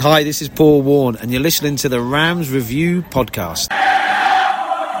Hi, this is Paul Warne, and you're listening to the Rams Review Podcast.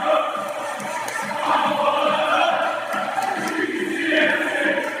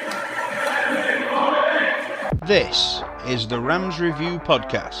 This is the Rams Review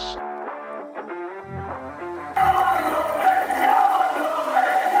Podcast.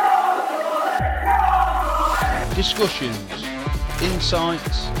 Discussions,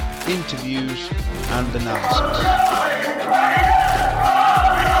 insights, interviews, and analysis.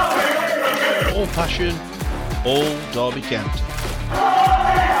 All passion, all Derby County.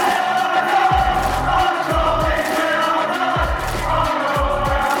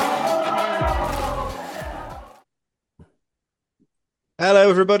 Hello,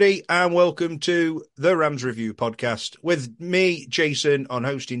 everybody, and welcome to the Rams Review Podcast with me, Jason, on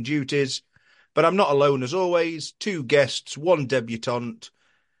hosting duties. But I'm not alone, as always. Two guests, one debutante.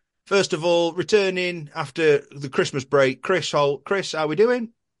 First of all, returning after the Christmas break, Chris Holt. Chris, how are we doing?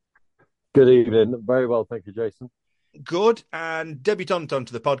 Good evening. Very well, thank you, Jason. Good. And debutante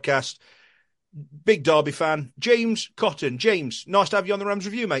onto the podcast, big Derby fan, James Cotton. James, nice to have you on the Rams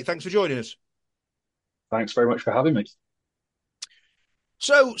Review, mate. Thanks for joining us. Thanks very much for having me.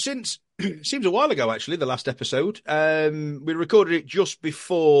 So, since it seems a while ago, actually, the last episode, we recorded it just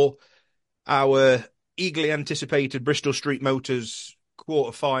before our eagerly anticipated Bristol Street Motors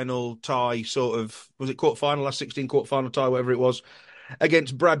quarter-final tie, was it quarter-final, last 16 quarter-final tie, whatever it was,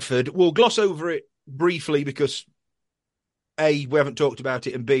 against Bradford. We'll gloss over it briefly because A, we haven't talked about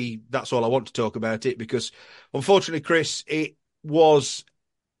it, and B, that's all I want to talk about it, because unfortunately, Chris, it was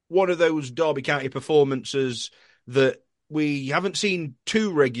one of those Derby County performances that we haven't seen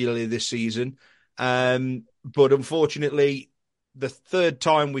too regularly this season, but unfortunately, the third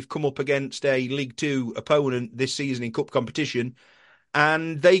time we've come up against a League Two opponent this season in cup competition,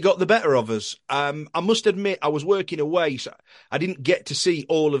 and they got the better of us. I must admit, I was working away, so I didn't get to see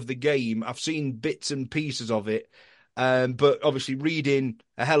all of the game. I've seen bits and pieces of it, but obviously reading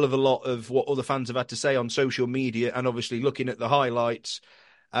a hell of a lot of what other fans have had to say on social media, and obviously looking at the highlights,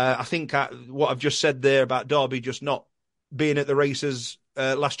 I think what I've just said there about Derby just not being at the races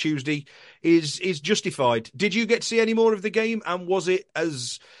last Tuesday is justified. Did you get to see any more of the game, and was it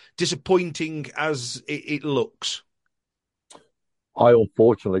as disappointing as it looks? I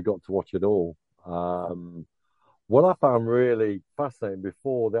unfortunately got to watch it all. What I found really fascinating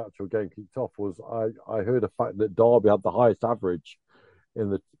before the actual game kicked off was I heard the fact that Derby had the highest average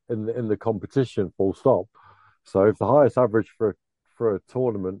in the competition, full stop. So if the highest average for a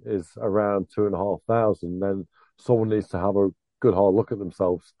tournament is around 2,500, then someone needs to have a good hard look at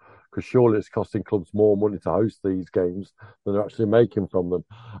themselves, because surely it's costing clubs more money to host these games than they're actually making from them.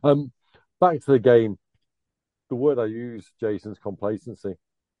 Back to the game, the word I use, Jason, is complacency.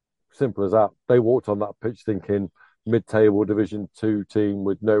 Simple as that. They walked on that pitch thinking mid-table Division 2 team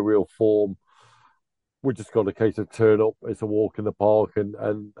with no real form. We just got a case of turn up, it's a walk in the park and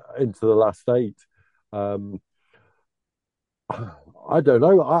into the last eight. I don't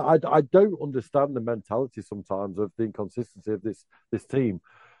know. I don't understand the mentality sometimes of the inconsistency of this team,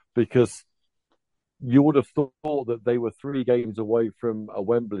 because you would have thought that they were 3 games away from a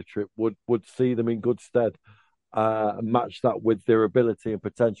Wembley trip would see them in good stead, match that with their ability and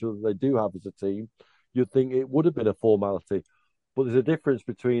potential that they do have as a team. You'd think it would have been a formality, but there's a difference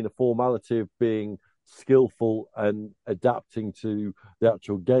between the formality of being skillful and adapting to the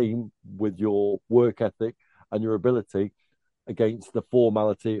actual game with your work ethic and your ability, against the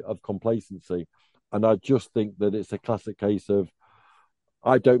formality of complacency. And I just think that it's a classic case of,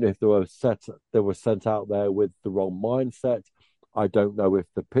 I don't know if they were sent out there with the wrong mindset. I don't know if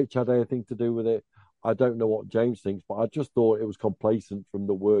the pitch had anything to do with it. I don't know what James thinks, but I just thought it was complacent from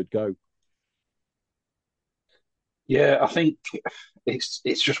the word go. Yeah, I think it's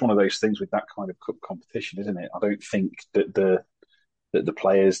just one of those things with that kind of cup competition, isn't it? I don't think that the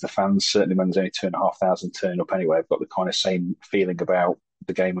players, the fans, certainly when there's only 2,500 turn up anyway, have got the kind of same feeling about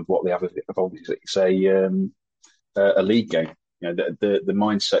the game of what they have. Obviously, it's a league game. You know, the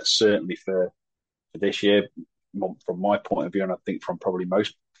mindset certainly for this year, from my point of view, and I think from probably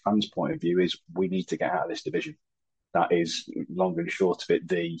most fans' point of view, is we need to get out of this division. That is, long and short of it,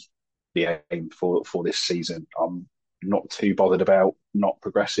 the aim for this season. I'm not too bothered about not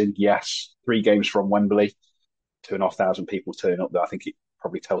progressing. Yes, 3 games from Wembley, 2,500 people turn up there. I think it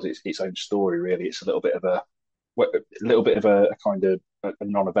probably tells its own story. Really, it's a little bit of a kind of a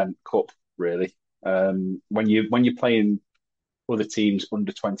non-event cup. Really, when you're playing other teams,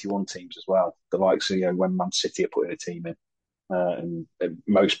 under 21 teams as well, the likes of when Man City are putting a team in, and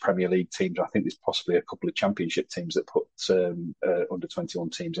most Premier League teams. I think there's possibly a couple of Championship teams that put under 21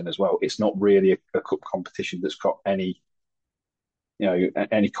 teams in as well. It's not really a cup competition that's got any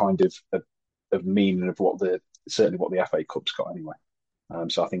any kind of meaning of certainly what the FA Cup's got anyway.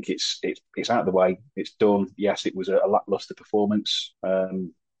 So I think it's out of the way. It's done. Yes, it was a lackluster performance.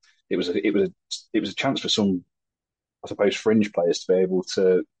 It was a chance for some, I suppose, fringe players to be able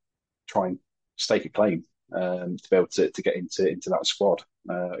to try and stake a claim, to be able to get into that squad,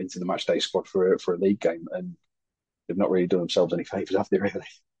 into the match day squad for a league game, and they've not really done themselves any favours, have they? Really,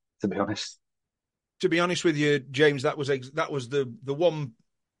 to be honest. To be honest with you, James, that was the one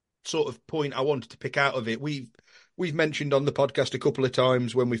sort of point I wanted to pick out of it. We've mentioned on the podcast a couple of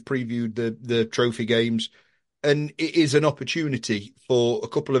times when we've previewed the trophy games, and it is an opportunity for a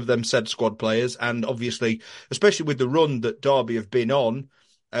couple of them said squad players, and obviously, especially with the run that Derby have been on,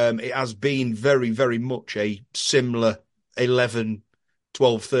 it has been very, very much a similar 11,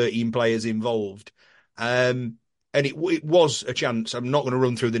 12, 13 players involved. And it was a chance. I'm not going to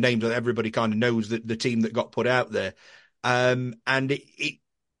run through the names that everybody kind of knows that the team that got put out there. And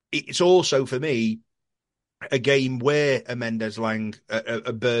it's also for me a game where a Mendes Lang,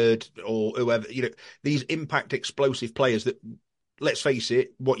 a Bird, or whoever, these impact explosive players that, let's face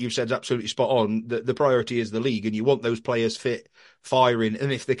it, what you've said is absolutely spot on. The priority is the league, and you want those players fit, firing,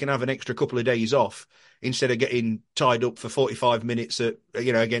 and if they can have an extra couple of days off instead of getting tied up for 45 minutes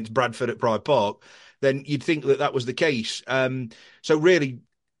against Bradford at Pride Park, then you'd think that was the case. So really,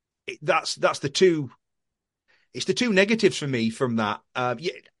 that's the two. It's the two negatives for me from that.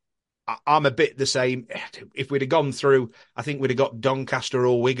 I'm a bit the same. If we'd have gone through, I think we'd have got Doncaster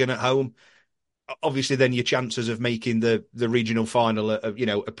or Wigan at home. Obviously, then your chances of making the regional final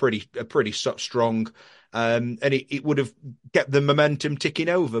are pretty strong, and it would have kept the momentum ticking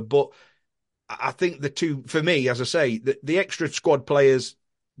over. But I think the two, for me, as I say, the extra squad players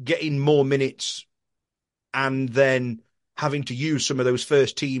getting more minutes and then having to use some of those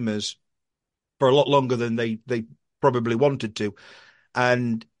first teamers for a lot longer than they probably wanted to,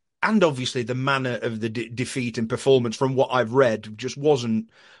 and obviously the manner of the defeat and performance, from what I've read, just wasn't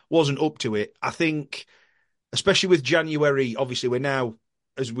up to it. I think, especially with January, obviously we're now,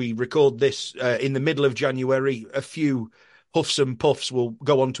 as we record this, in the middle of January. A few huffs and puffs. We'll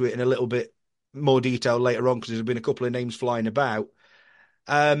go on to it in a little bit more detail later on, because there's been a couple of names flying about.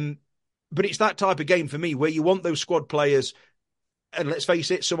 But it's that type of game for me where you want those squad players, and let's face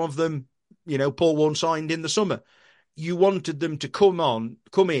it, some of them, Paul Warne signed in the summer. You wanted them to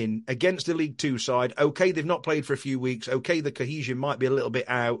come in against the League Two side. Okay, they've not played for a few weeks. Okay, the cohesion might be a little bit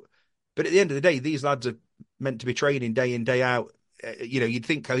out. But at the end of the day, these lads are meant to be training day in, day out. You'd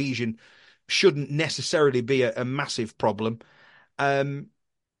think cohesion shouldn't necessarily be a massive problem. And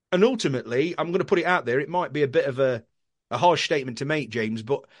ultimately, I'm going to put it out there, it might be a bit of a harsh statement to make, James,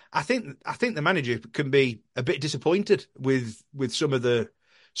 but I think the manager can be a bit disappointed with some of the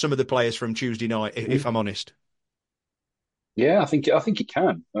players from Tuesday night, if I'm honest. Yeah, I think it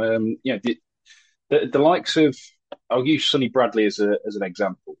can. The likes of, I'll use Sonny Bradley as an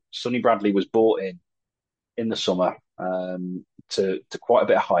example. Sonny Bradley was brought in the summer, to quite a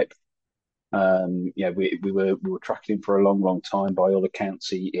bit of hype. We were tracking him for a long, long time. By all accounts,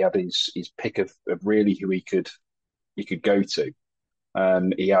 he had his pick of really who he could go to.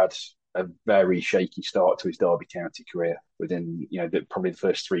 He had a very shaky start to his Derby County career. Within probably the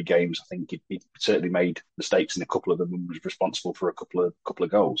first three games, I think he certainly made mistakes in a couple of them and was responsible for a couple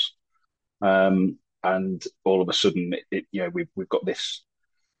of goals. And all of a sudden, we've got this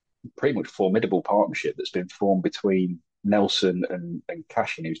pretty much formidable partnership that's been formed between Nelson and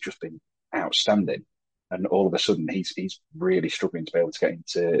Cashin, who's just been outstanding. And all of a sudden, he's really struggling to be able to get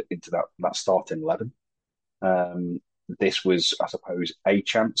into that starting 11. This was, I suppose, a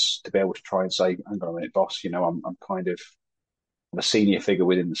chance to be able to try and say, hang on a minute, boss, I'm kind of a senior figure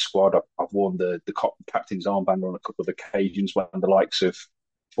within the squad. I've worn the captain's armband on a couple of occasions when the likes of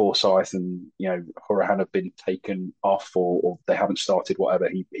Forsyth and Horahan have been taken off, or they haven't started, whatever.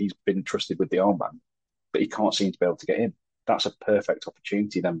 He's been trusted with the armband, but he can't seem to be able to get in. That's a perfect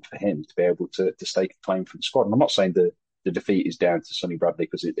opportunity then for him to be able to stake a claim for the squad. And I'm not saying the defeat is down to Sonny Bradley,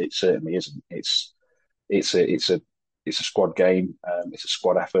 because it certainly isn't. It's a squad game. It's a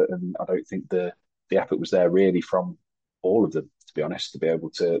squad effort, and I don't think the effort was there really from all of them, to be honest, to be able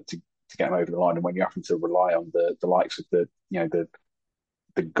to get them over the line. And when you're having to rely on the likes of the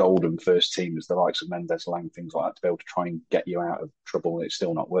golden first teamers, the likes of Mendes, Lang, things like that, to be able to try and get you out of trouble and it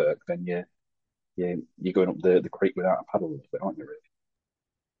still not work, then you're going up the creek without a paddle a little bit, aren't you, really?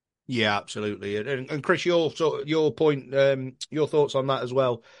 Yeah, absolutely. And Chris, your point, your thoughts on that as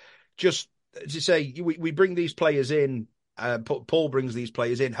well. Just to say, we bring these players in. Paul brings these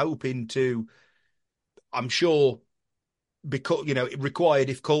players in, hoping to, I'm sure, because required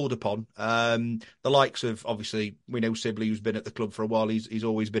if called upon. The likes of, obviously, we know Sibley, who's been at the club for a while. He's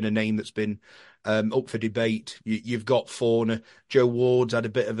always been a name that's been up for debate. You've got Forner. Joe Ward's had a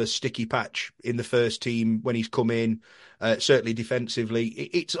bit of a sticky patch in the first team when he's come in, certainly defensively.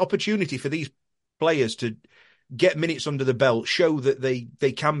 It's opportunity for these players to get minutes under the belt, show that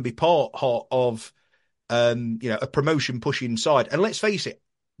they can be part of a promotion pushing side. And let's face it,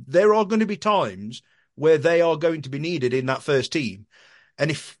 there are going to be times where they are going to be needed in that first team. And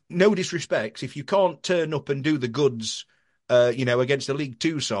if, no disrespect, if you can't turn up and do the goods, against a League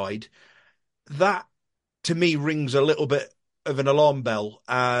Two side, that to me rings a little bit of an alarm bell.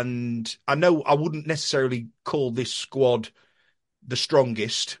 And I know I wouldn't necessarily call this squad the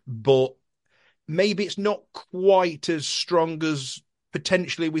strongest, but maybe it's not quite as strong as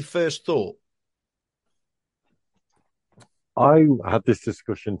potentially we first thought. I had this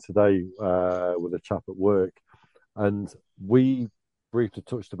discussion today with a chap at work, and we briefly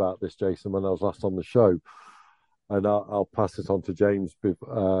touched about this, Jason, when I was last on the show. And I'll pass this on to James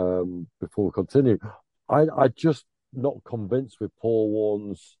before we continue. I just not convinced with Paul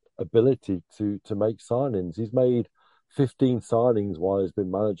Warne's ability to make signings. He's made 15 signings while he's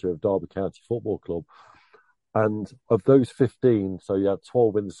been manager of Derby County Football Club. And of those 15, so you had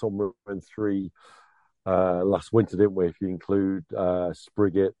 12 in the summer and 3 last winter, didn't we? If you include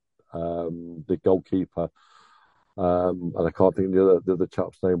Spriggett, the goalkeeper, and I can't think of the other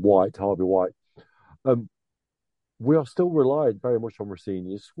chap's name, Harvey White. We are still reliant very much on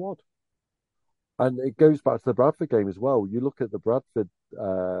Rossini's squad. And it goes back to the Bradford game as well. You look at the Bradford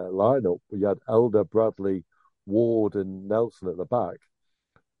lineup, you had Elder, Bradley, Ward, and Nelson at the back.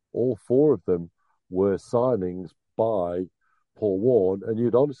 All 4 of them were signings by Paul Warne, and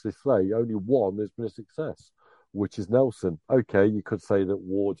you'd honestly say only one has been a success, which is Nelson. Okay, you could say that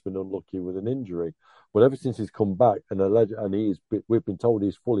Ward's been unlucky with an injury, but ever since he's come back we've been told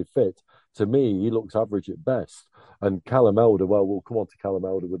he's fully fit, to me, he looks average at best. And Callum Elder, well, we'll come on to Callum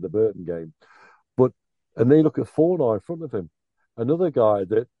Elder with the Burton game. And then you look at Forney in front of him, another guy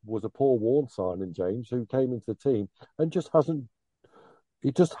that was a Paul Warne signing, James, who came into the team and just has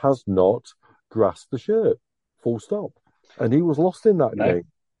not grasped the shirt, full stop. And he was lost in that game.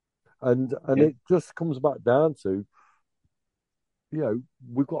 And it just comes back down to,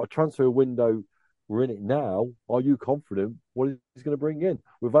 we've got a transfer window. We're in it now. Are you confident what he's going to bring in?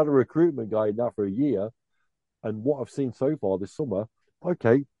 We've had a recruitment guy now for a year. And what I've seen so far this summer,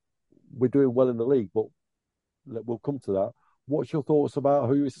 okay, we're doing well in the league, but we'll come to that. What's your thoughts about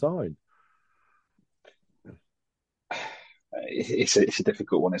who is signed? It's a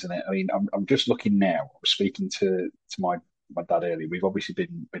difficult one, isn't it? I mean, I'm just looking now. I was speaking to my dad earlier. We've obviously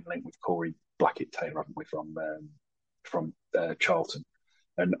been linked with Corey Blackett-Taylor, haven't we, from Charlton?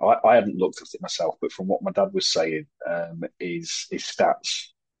 And I hadn't looked at it myself, but from what my dad was saying, his stats.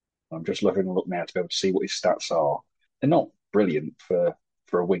 I'm just looking a look now to be able to see what his stats are. They're not brilliant for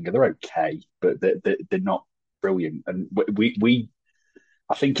a winger. They're okay, but they're not brilliant. And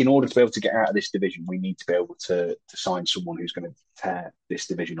I think in order to be able to get out of this division, we need to be able to sign someone who's going to tear this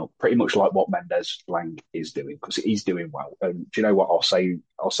division up, pretty much like what Mendes Lang is doing, because he's doing well. And do you know what? I'll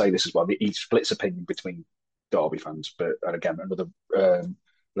say this as well. He splits opinion between Derby fans, and again, another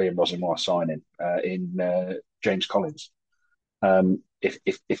Liam Rosenmore signing in James Collins.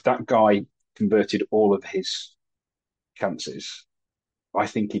 If that guy converted all of his chances, I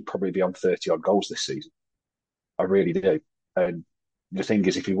think he'd probably be on 30 odd goals this season. I really do. And the thing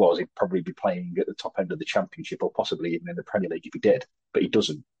is, if he was, he'd probably be playing at the top end of the Championship or possibly even in the Premier League if he did. But he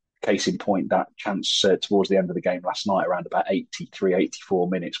doesn't. Case in point, that chance towards the end of the game last night, around about 83, 84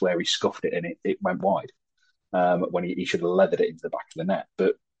 minutes, where he scuffed it and it went wide when he should have leathered it into the back of the net.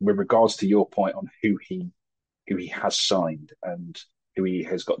 But with regards to your point on who he has signed and who he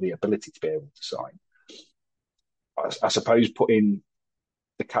has got the ability to be able to sign, I suppose putting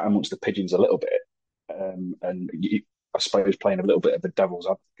the cat amongst the pigeons a little bit, I suppose playing a little bit of the devil's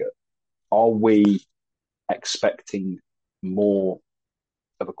advocate, are we expecting more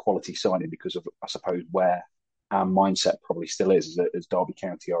of a quality signing because of, I suppose, where our mindset probably still is as Derby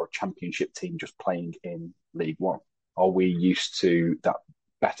County are a Championship team just playing in League One? Are we used to that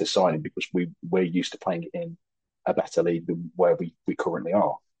better signing because we're used to playing in a better league than where we currently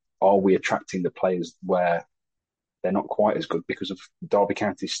are? Are we attracting the players where they're not quite as good because of Derby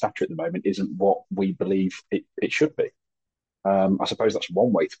County's stature at the moment isn't what we believe it should be? I suppose that's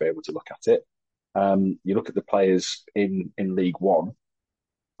one way to be able to look at it. You look at the players in League One.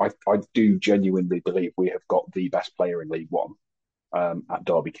 I do genuinely believe we have got the best player in League One at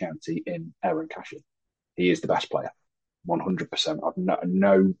Derby County in Aaron Cashin. He is the best player, 100%.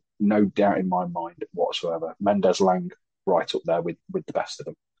 I've no doubt in my mind whatsoever. Mendes Lang right up there with the best of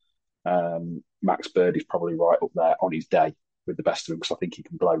them. Max Bird is probably right up there on his day with the best of them, because I think he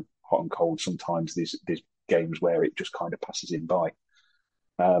can blow hot and cold sometimes. There's games where it just kind of passes him by.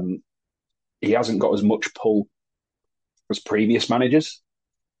 He hasn't got as much pull as previous managers,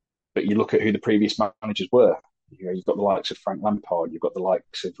 but you look at who the previous managers were. You've got the likes of Frank Lampard, you've got the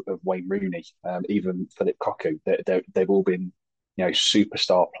likes of Wayne Rooney, even Philip Cocu. They've all been,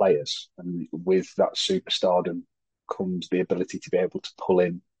 superstar players, and with that superstardom comes the ability to be able to pull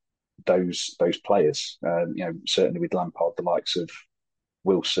in those players. Certainly with Lampard, the likes of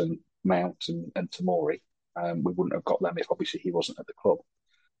Wilson, Mount, and Tomori. We wouldn't have got them if obviously he wasn't at the club.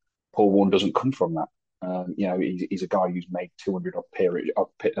 Paul Warne doesn't come from that. He's a guy who's made 200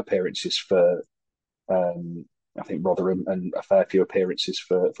 appearances for, I think, Rotherham, and a fair few appearances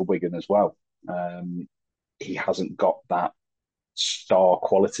for Wigan as well. He hasn't got that star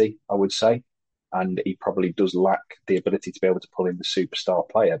quality, I would say, and he probably does lack the ability to be able to pull in the superstar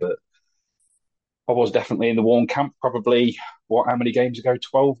player. But I was definitely in the Warne camp, probably, how many games ago?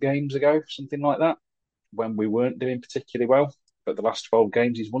 12 games ago, something like that, when we weren't doing particularly well. But the last 12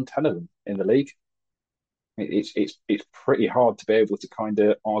 games, he's won 10 of them in the league. It's pretty hard to be able to kind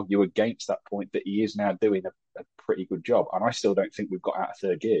of argue against that point that he is now doing a pretty good job. And I still don't think we've got out of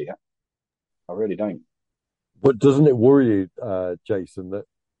third gear yet. I really don't. But doesn't it worry you, Jason,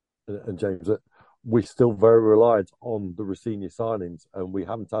 and James, that we're still very reliant on the Rossini signings, and we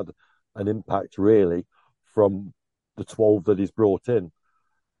haven't had an impact really from the 12 that he's brought in?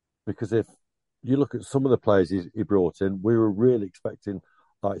 Because if you look at some of the players he brought in, we were really expecting,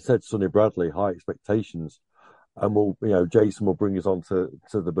 like I said, Sonny Bradley, high expectations. And Jason will bring us on to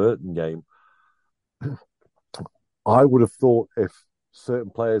the Burton game. I would have thought if certain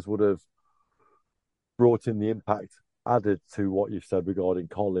players would have brought in the impact added to what you've said regarding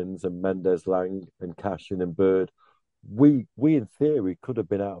Collins and Mendes, Lang and Cashin and Bird, we in theory could have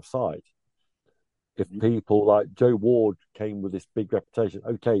been out of sight. If people like Joe Ward came with this big reputation,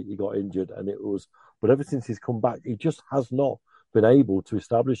 okay, he got injured but ever since he's come back, he just has not been able to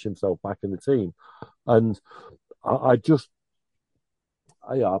establish himself back in the team. And I'll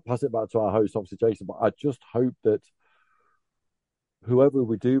pass it back to our host, obviously Jason, but I just hope that whoever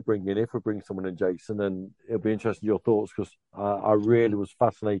we do bring in, if we bring someone in, Jason, and it'll be interesting your thoughts, because I really was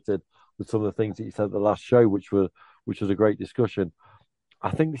fascinated with some of the things that you said at the last show, which was a great discussion. I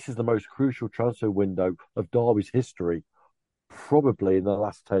think this is the most crucial transfer window of Derby's history, probably in the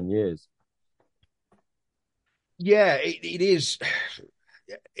last 10 years. Yeah, it is.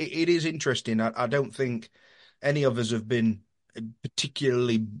 It is interesting. I don't think any of us have been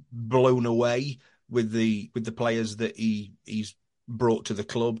particularly blown away with the players that he's brought to the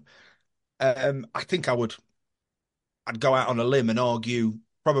club. I think I'd go out on a limb and argue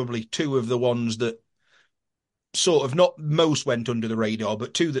probably two of the ones that sort of not most went under the radar,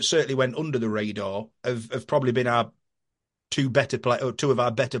 but two that certainly went under the radar have probably been our two of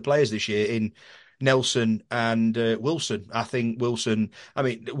our better players this year in Nelson and Wilson. I think Wilson,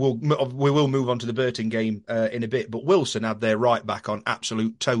 we will move on to the Burton game in a bit, but Wilson had their right back on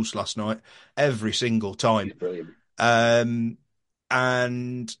absolute toast last night, every single time. He's brilliant.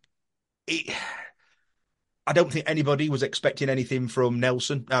 And I don't think anybody was expecting anything from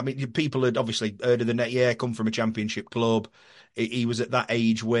Nelson. I mean, people had obviously heard of the net. Yeah, come from a championship club. He was at that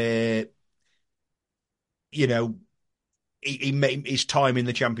age where, he made his time in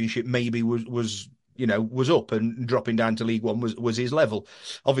the championship maybe was up, and dropping down to League One was his level.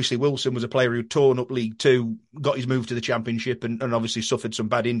 Obviously, Wilson was a player who torn up League Two, got his move to the Championship, and obviously suffered some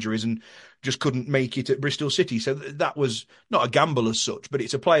bad injuries and just couldn't make it at Bristol City. So that was not a gamble as such, but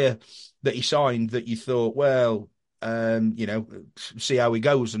it's a player that he signed that you thought, well, see how he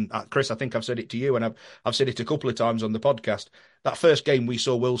goes. And Chris, I think I've said it to you, and I've said it a couple of times on the podcast. That first game we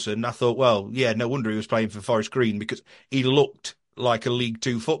saw Wilson, I thought, well, yeah, no wonder he was playing for Forest Green, because he looked like a League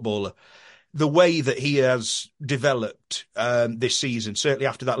Two footballer. The way that he has developed this season, certainly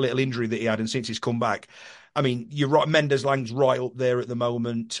after that little injury that he had and since he's come back, I mean, you're right, Mendes Lang's right up there at the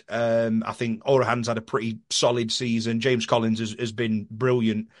moment. I think Orhan's had a pretty solid season. James Collins has been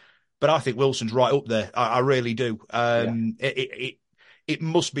brilliant. But I think Wilson's right up there. I really do. It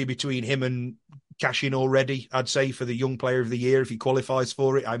must be between him and Cashin already, I'd say, for the Young Player of the Year, if he qualifies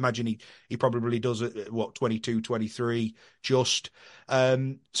for it. I imagine he probably does at 22, 23, just.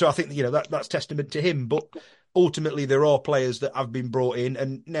 So I think, that's testament to him. But ultimately, there are players that have been brought in.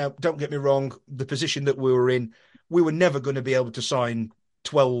 And now, don't get me wrong, the position that we were in, we were never going to be able to sign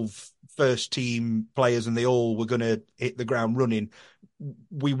 12 first-team players and they all were going to hit the ground running.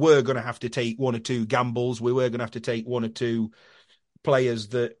 We were going to have to take one or two gambles. We were going to have to take one or two players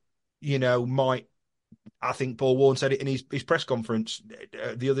that, might I think Paul Warne said it in his press conference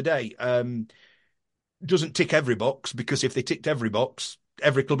the other day. Doesn't tick every box, because if they ticked every box,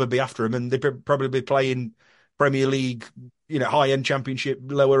 every club would be after him, and they'd probably be playing Premier League, high-end Championship,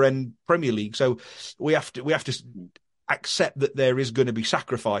 lower-end Premier League. So we have to accept that there is going to be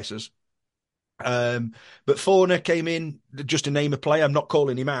sacrifices. But Forner came in, just to name a player. I'm not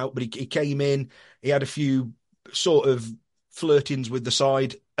calling him out, but he came in. He had a few sort of flirtings with the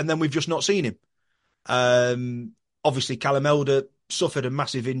side, and then we've just not seen him. Obviously, Callum Elder suffered a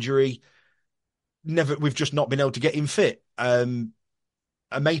massive injury. We've just not been able to get him fit.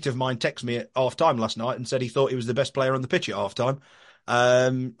 A mate of mine texted me at half time last night and said he thought he was the best player on the pitch at half time.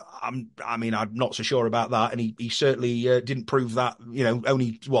 I'm not so sure about that, and he certainly didn't prove that.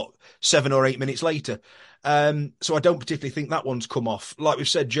 Only 7 or 8 minutes later. So I don't particularly think that one's come off. Like we've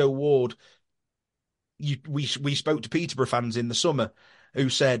said, Joe Ward. We spoke to Peterborough fans in the summer who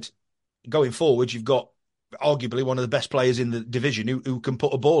said, going forward, you've got arguably one of the best players in the division who can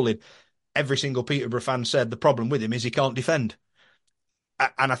put a ball in. Every single Peterborough fan said the problem with him is he can't defend.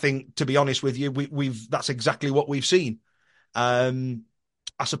 And I think, to be honest with you, that's exactly what we've seen. I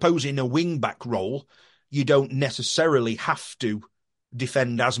suppose in a wing-back role, you don't necessarily have to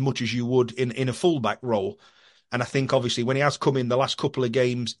defend as much as you would in a full-back role. And I think, obviously, when he has come in the last couple of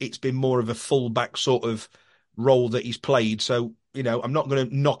games, it's been more of a full-back sort of role that he's played. So, I'm not going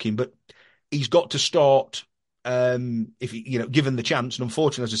to knock him, but he's got to start, if given the chance. And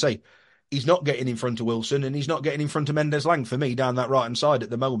unfortunately, as I say, he's not getting in front of Wilson, and he's not getting in front of Mendes-Lang for me down that right-hand side at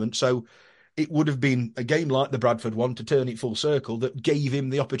the moment. So it would have been a game like the Bradford one, to turn it full circle, that gave him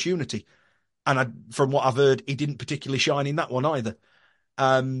the opportunity. And from what I've heard, he didn't particularly shine in that one either.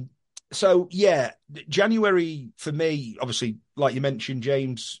 So, yeah, January for me, obviously, like you mentioned,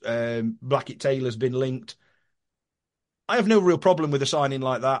 James, Blackett-Taylor's been linked. I have no real problem with a signing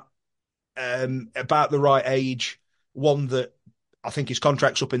like that. About the right age, one that I think his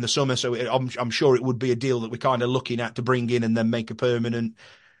contract's up in the summer, so I'm sure it would be a deal that we're kind of looking at to bring in and then make a permanent.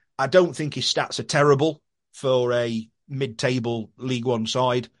 I don't think his stats are terrible for a mid-table League One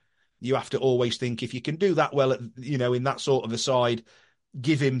side. You have to always think, if you can do that well, in that sort of a side,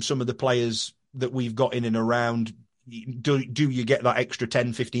 give him some of the players that we've got in and around. Do you get that extra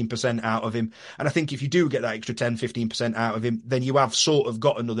 10, 15% out of him? And I think if you do get that extra 10, 15% out of him, then you have sort of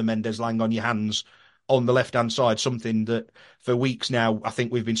got another Mendes-Lang on your hands on the left-hand side, something that for weeks now I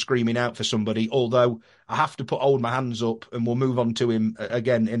think we've been screaming out for somebody, although I have to hold my hands up, and we'll move on to him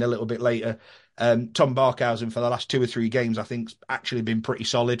again in a little bit later. Tom Barkhausen, for the last 2 or 3 games, I think, actually been pretty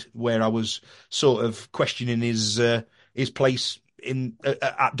solid, where I was sort of questioning his place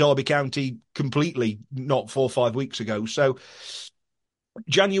at Derby County completely not 4 or 5 weeks ago. So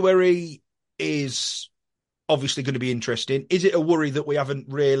January is obviously going to be interesting. Is it a worry that we haven't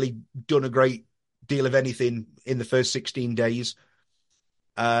really done a great deal of anything in the first 16 days?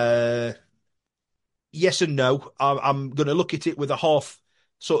 Yes and no. I'm going to look at it with a half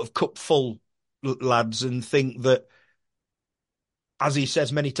sort of cup full, lads, and think that, as he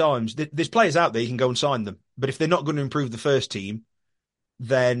says many times, there's players out there, you can go and sign them. But if they're not going to improve the first team,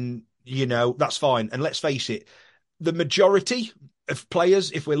 then, that's fine. And let's face it, the majority of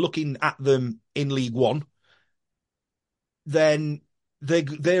players, if we're looking at them in League One, then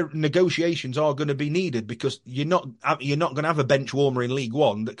their negotiations are going to be needed, because you're not going to have a bench warmer in League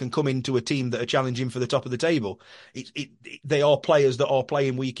One that can come into a team that are challenging for the top of the table. They are players that are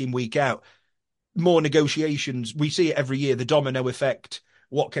playing week in, week out. More negotiations. We see it every year, the domino effect,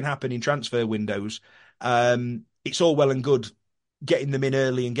 what can happen in transfer windows. It's all well and good getting them in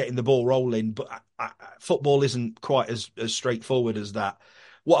early and getting the ball rolling, but football isn't quite as straightforward as that.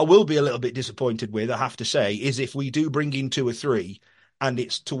 What I will be a little bit disappointed with, I have to say, is if we do bring in 2 or 3 and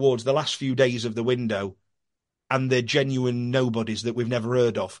it's towards the last few days of the window and they're genuine nobodies that we've never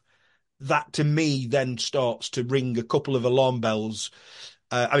heard of. That, to me, then starts to ring a couple of alarm bells.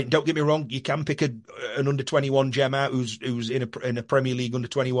 Don't get me wrong, you can pick an under-21 gem out who's in a Premier League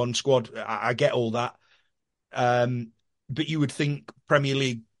under-21 squad. I get all that. But you would think Premier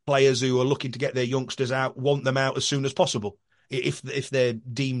League players who are looking to get their youngsters out want them out as soon as possible. If they're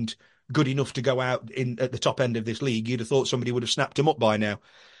deemed good enough to go out at the top end of this league, you'd have thought somebody would have snapped them up by now.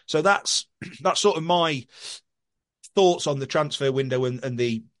 So that's sort of my thoughts on the transfer window and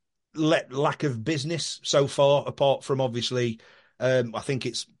the lack of business so far, apart from, obviously, I think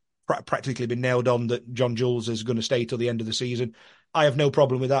it's practically been nailed on that John Jules is going to stay till the end of the season. I have no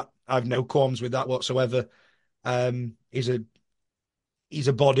problem with that. I have no qualms with that whatsoever. He's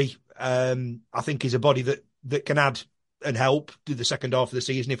a body. I think he's a body that can add and help to the second half of the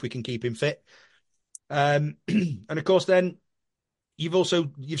season if we can keep him fit. And of course, then you've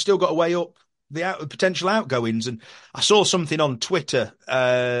still got a way up. potential outgoings. And I saw something on Twitter.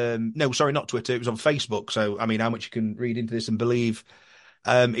 No, sorry, not Twitter. It was on Facebook. So, I mean, how much you can read into this and believe.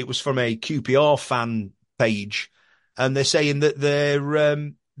 It was from a QPR fan page, and they're saying that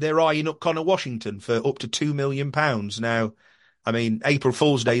they're eyeing up Connor Washington for up to £2 million. Now, I mean, April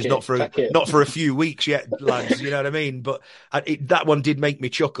Fool's Day is not for a few weeks yet, lads. You know what I mean? But that one did make me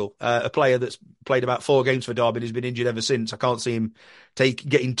chuckle. A player that's played about 4 games for Derby and has been injured ever since. I can't see him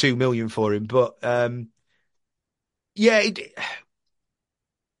getting £2 million for him. But yeah,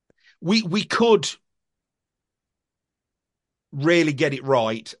 we could really get it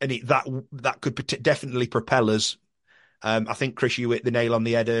right, and that could definitely propel us. I think, Chris, you hit the nail on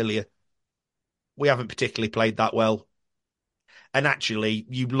the head earlier. We haven't particularly played that well. And actually,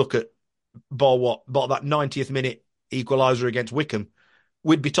 you look at bar that 90th minute equaliser against Wycombe,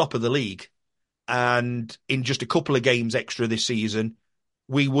 we'd be top of the league. And in just a couple of games extra this season,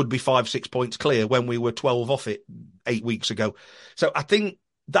 we would be 5-6 points clear when we were 12 off it 8 weeks ago. So I think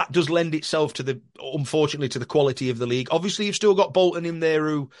that does lend itself unfortunately, to the quality of the league. Obviously, you've still got Bolton in there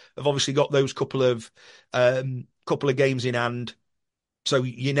who have obviously got those couple of games in hand. So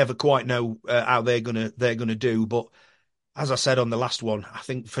you never quite know how they're gonna do. But as I said on the last one, I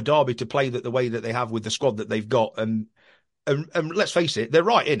think for Derby to play the way that they have with the squad that they've got, and let's face it, they're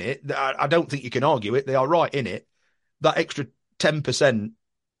right in it. I don't think you can argue it. They are right in it. That extra 10%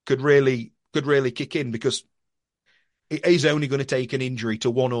 could really kick in, because it is only going to take an injury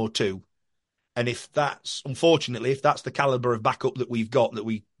to 1 or 2. And if that's the caliber of backup that we've got, that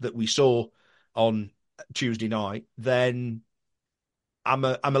we saw on Tuesday night, then I'm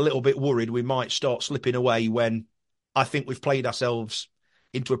a little bit worried we might start slipping away, when I think we've played ourselves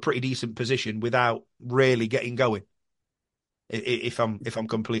into a pretty decent position without really getting going. If I'm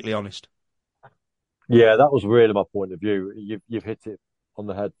completely honest. Yeah, that was really my point of view. You've hit it on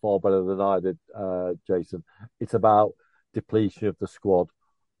the head far better than I did, Jason. It's about depletion of the squad,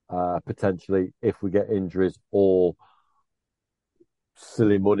 potentially, if we get injuries or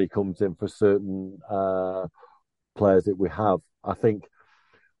silly money comes in for certain players that we have. I think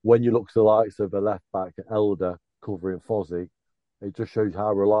when you look to the likes of the left back, Elder, covering Fozzie, it just shows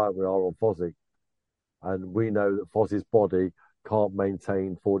how reliant we are on Fozzie. And we know that Fozzie's body can't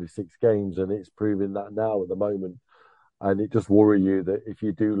maintain 46 games, and it's proving that now at the moment. And it just worries you that if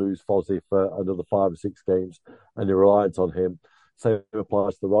you do lose Fozzie for another 5 or 6 games and you're reliant on him, same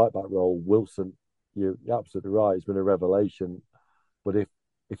applies to the right back role. Wilson, you're absolutely right, he's been a revelation. But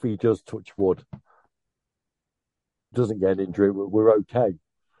if he does, touch wood, doesn't get an injury, we're okay.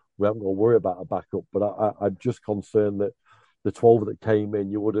 We haven't got to worry about a backup. But I'm just concerned that the 12 that came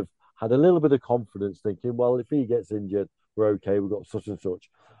in, you would have had a little bit of confidence thinking, well, if he gets injured, we're okay, we've got such and such.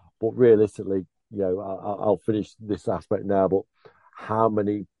 But realistically, I'll finish this aspect now, but how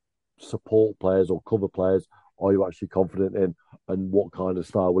many support players or cover players are you actually confident in, and what kind of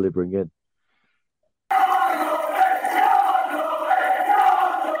style will he bring in?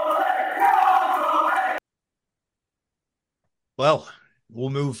 Well, we'll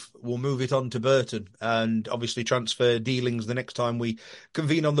move it on to Burton, and obviously transfer dealings. The next time we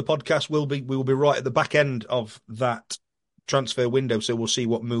convene on the podcast, we will be right at the back end of that transfer window, so we'll see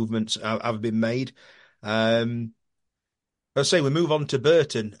what movements have been made. Let's say we move on to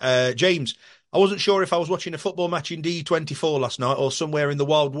Burton. James, I wasn't sure if I was watching a football match in D24 last night or somewhere in the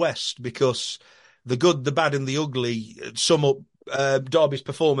Wild West, because the good, the bad and the ugly sum up Derby's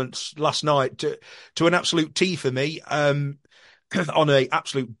performance last night to an absolute T for me, on an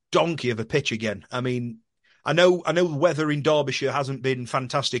absolute donkey of a pitch again. I mean, I know the weather in Derbyshire hasn't been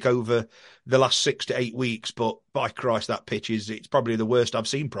fantastic over the last 6 to 8 weeks, but by Christ, that pitch it's probably the worst I've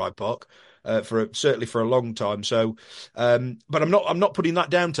seen Pride Park certainly for a long time. So, but I'm not putting that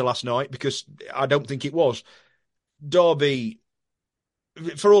down to last night, because I don't think it was. Derby,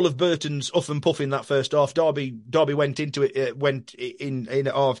 for all of Burton's uff and puff in that first half, Derby went into it, went in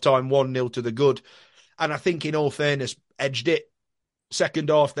at half time 1-0 to the good, and I think, in all fairness, edged it. Second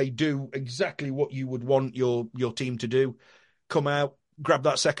half, they do exactly what you would want your team to do. Come out, grab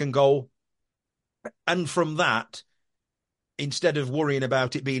that second goal. And from that, instead of worrying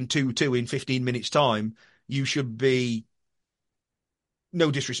about it being 2-2 in 15 minutes' time, you should be, no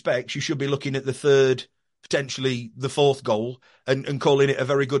disrespect, you should be looking at the third, potentially the fourth goal, and calling it a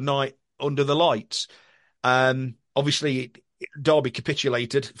very good night under the lights. Obviously, Derby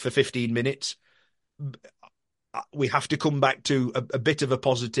capitulated for 15 minutes. We have to come back to a bit of a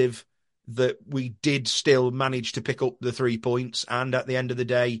positive, that we did still manage to pick up the 3 points. And at the end of the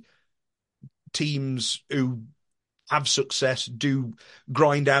day, teams who have success do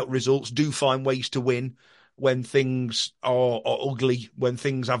grind out results, do find ways to win. when things are ugly, when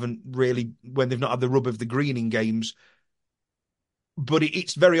things when they've not had the rub of the green in games. But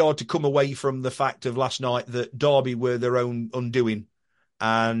it's very hard to come away from the fact of last night that Derby were their own undoing,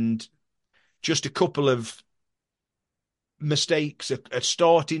 and just a couple of mistakes are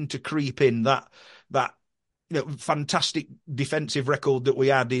starting to creep in. That fantastic defensive record that we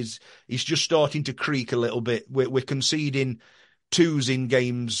had is just starting to creak a little bit. We're conceding twos in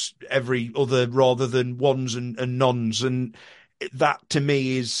games every other rather than ones and nons, and that to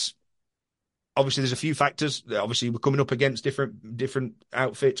me is obviously there's a few factors. Obviously we're coming up against different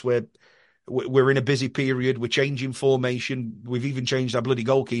outfits where we're in a busy period. We're changing formation. We've even changed our bloody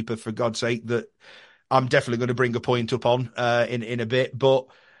goalkeeper, for God's sake, that I'm definitely going to bring a point up on in a bit. But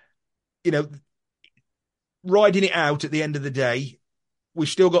riding it out at the end of the day, we've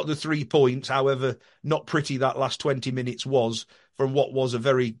still got the 3 points. However, not pretty that last 20 minutes was from what was a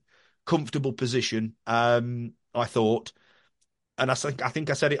very comfortable position, I thought. And I think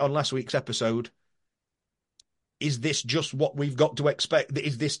I said it on last week's episode. Is this just what we've got to expect?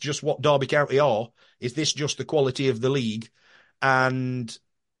 Is this just what Derby County are? Is this just the quality of the league? And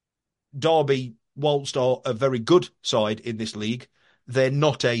Derby, whilst are a very good side in this league, they're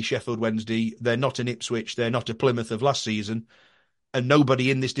not a Sheffield Wednesday, they're not an Ipswich, they're not a Plymouth of last season, and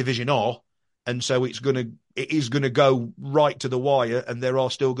nobody in this division are. And so it is gonna go right to the wire, and there are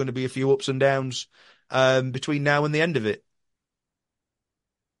still going to be a few ups and downs between now and the end of it.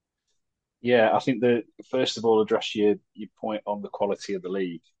 Yeah, I think that first of all, address your point on the quality of the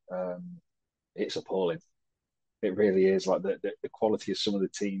league. It's appalling. It really is. Like the quality of some of the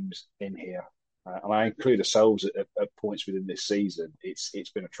teams in here, and I include ourselves at points within this season.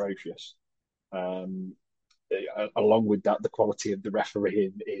 It's been atrocious. Um, Along with that, the quality of the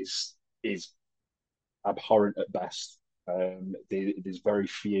refereeing is abhorrent at best. There's very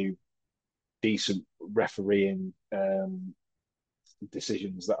few decent refereeing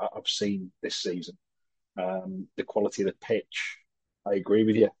decisions that I've seen this season. The quality of the pitch, I agree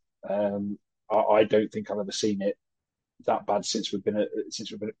with you. I don't think I've ever seen it that bad since we've been at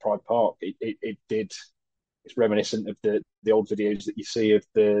Pride Park. It's reminiscent of the old videos that you see of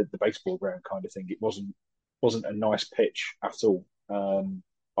the baseball ground kind of thing. It wasn't a nice pitch at all.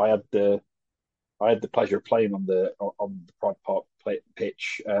 I had the pleasure of playing on the Pride Park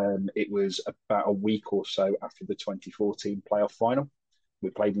pitch. It was about a week or so after the 2014 playoff final. We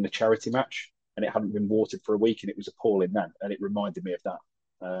played in a charity match, and it hadn't been watered for a week, and it was appalling then. And it reminded me of that.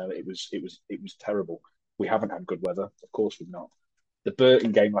 It was terrible. We haven't had good weather, of course we've not. The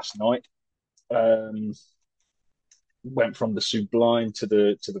Burton game last night went from the sublime to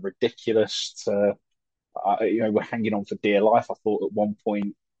the ridiculous. We're hanging on for dear life. I thought at one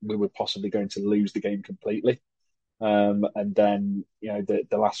point we were possibly going to lose the game completely. And then, the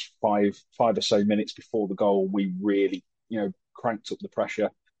last five or so minutes before the goal, we really, cranked up the pressure,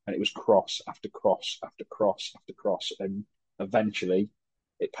 and it was cross after cross after cross after cross. And eventually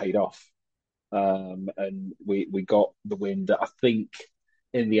it paid off. And we got the win that I think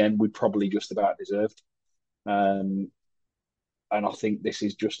in the end we probably just about deserved. And I think this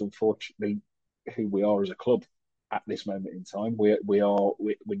is just unfortunately who we are as a club at this moment in time. We're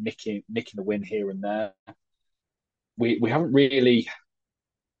nicking a win here and there. We haven't really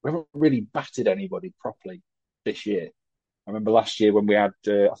battered anybody properly this year. I remember last year when we had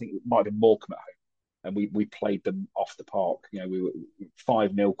I think it might have been Morecambe at home, and we played them off the park. We were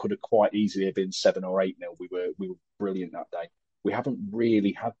 5-0, could have quite easily have been 7 or 8-0. We were brilliant that day. We haven't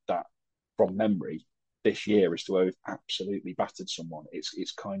really had that from memory this year as to where we've absolutely battered someone.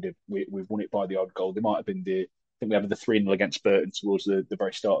 It's kind of we've won it by the odd goal. There might have been I think we had the 3-0 against Burton towards the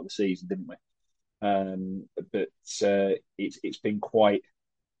very start of the season, didn't we? But it's been quite.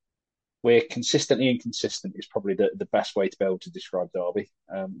 We're consistently inconsistent is probably the best way to be able to describe Derby,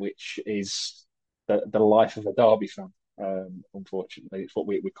 which is the life of a Derby fan. Unfortunately, it's what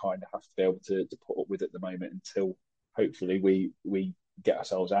we kind of have to be able to put up with at the moment until hopefully we get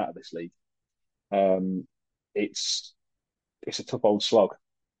ourselves out of this league. It's a tough old slog,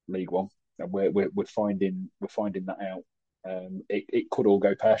 League One, and we're finding that out. It could all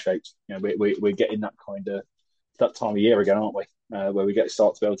go pear shaped. We're getting that time of year again, aren't we? Where we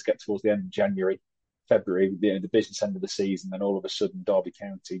start to be able to get towards the end of January, February, the business end of the season, then all of a sudden Derby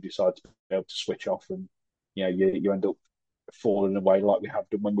County decide to be able to switch off, and you end up falling away like we have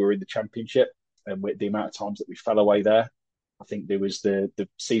done when we were in the Championship, and with the amount of times that we fell away there. I think there was the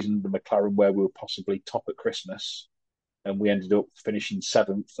season of the McLaren where we were possibly top at Christmas, and we ended up finishing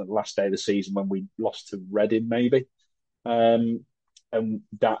 7th on the last day of the season when we lost to Reading, maybe. And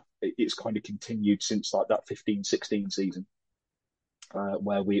that it's kind of continued since like that 15-16 season,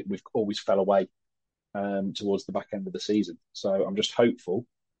 where we've always fell away towards the back end of the season. So I'm just hopeful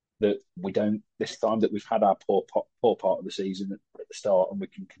that we don't, this time that we've had our poor part of the season at the start, and we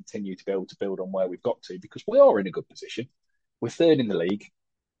can continue to be able to build on where we've got to, because we are in a good position. We're third in the league.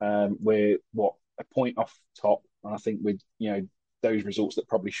 We're a point off top, and I think with those results that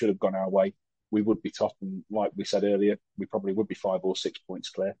probably should have gone our way, we would be top. And like we said earlier, we probably would be 5 or 6 points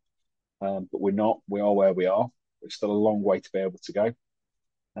clear. But we're not. We are where we are. It's still a long way to be able to go.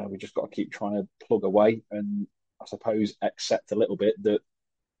 We just got to keep trying to plug away, and I suppose accept a little bit that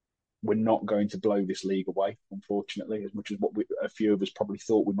we're not going to blow this league away, unfortunately, as much as what a few of us probably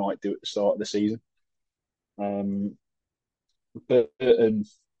thought we might do at the start of the season. But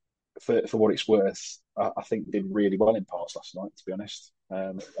for what it's worth, I think did really well in parts last night, to be honest.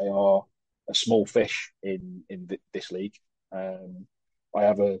 They are a small fish in this league. I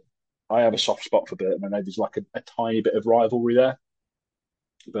have a soft spot for Burton. I know there's like a tiny bit of rivalry there,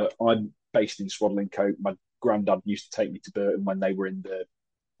 but I'm based in Swaddling Coat. My granddad used to take me to Burton when they were in the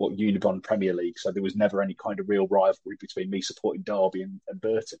Unibond Premier League, so there was never any kind of real rivalry between me supporting Derby and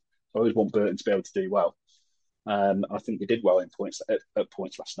Burton. I always want Burton to be able to do well. I think they did well in points at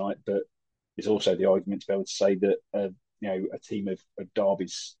points last night, but there's also the argument to be able to say that a team of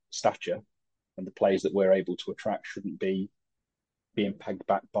Derby's stature and the players that we're able to attract shouldn't be being pegged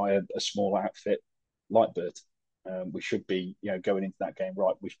back by a small outfit like Burton. We should be going into that game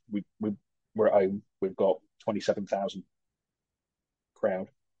right. We're at home. We've got 27,000 crowd.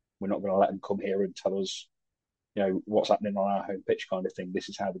 We're not going to let them come here and tell us what's happening on our home pitch kind of thing. This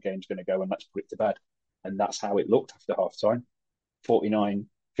is how the game's going to go, and let's put it to bed. And that's how it looked after half time. 49,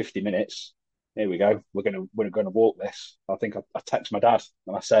 50 minutes. Here we go. We're going to walk this. I think I texted my dad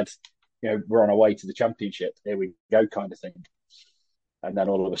and I said, we're on our way to the championship. Here we go, kind of thing. And then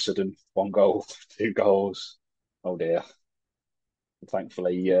all of a sudden, 1 goal, 2 goals. Oh dear. And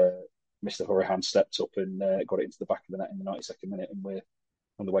thankfully, Mr. Hurahan stepped up and got it into the back of the net in the 92nd minute, and we're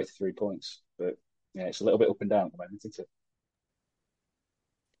on the way to 3 points. But yeah, it's a little bit up and down at the moment, isn't it?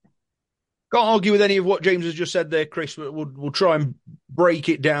 Can't argue with any of what James has just said there, Chris. We'll try and break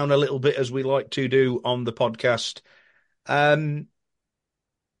it down a little bit, as we like to do on the podcast. The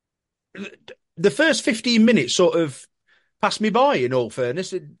first 15 minutes sort of passed me by, in all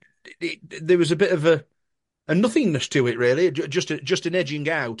fairness. There was a bit of a nothingness to it, really, just an edging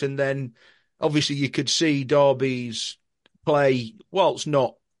out. And then, obviously, you could see Derby's play, whilst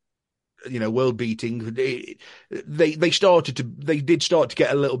not world beating, they did start to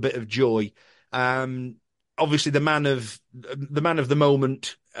get a little bit of joy. Obviously, the man of the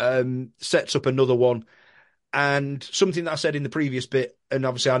moment sets up another one, and something that I said in the previous bit, and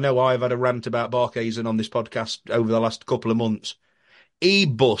obviously I know I've had a rant about Barkhuizen on this podcast over the last couple of months. He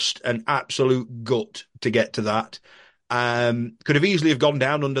bust an absolute gut to get to that. Could have easily have gone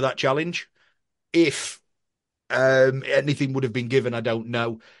down under that challenge if anything would have been given, I don't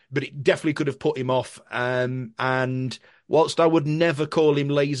know, but it definitely could have put him off. And whilst I would never call him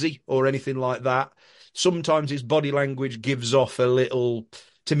lazy or anything like that, sometimes his body language gives off a little,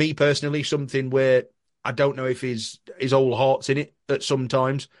 to me personally, something where I don't know if his whole heart's in it at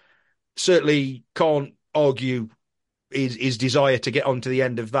sometimes. Certainly can't argue his desire to get on to the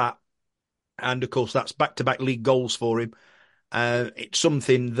end of that. And of course, that's back-to-back league goals for him. It's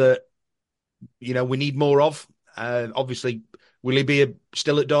something that, we need more of. Obviously, will he be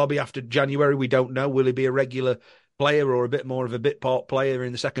still at Derby after January? We don't know. Will he be a regular player or a bit more of a bit part player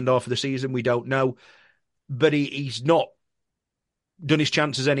in the second half of the season? We don't know. But he's not done his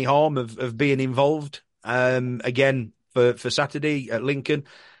chances any harm of being involved. Again, for Saturday at Lincoln,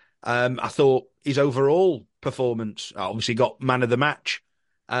 I thought his overall performance, obviously got man of the match.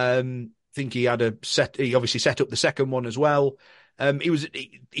 Think he had he obviously set up the second one as well. He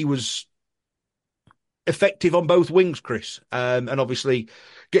was effective on both wings, Chris, and obviously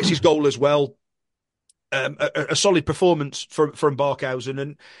gets his goal as well. A solid performance from Barkhuizen,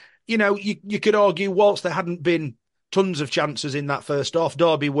 and you could argue, whilst there hadn't been tons of chances in that first half,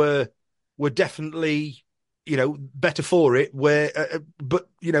 Derby were definitely better for it. But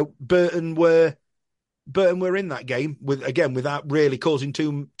Burton were in that game without really causing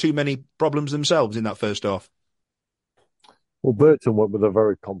too many problems themselves in that first half. Well, Burton went with a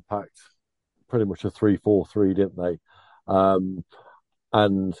very compact, pretty much a 3-4-3, didn't they?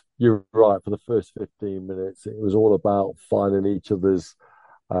 And you're right, for the first 15 minutes, it was all about finding each other's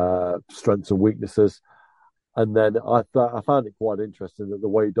strengths and weaknesses. And then I found it quite interesting that the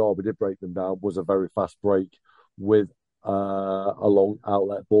way Derby did break them down was a very fast break with a long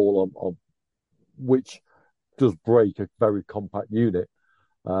outlet ball on which does break a very compact unit.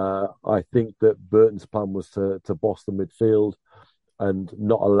 I think that Burton's plan was to boss the midfield and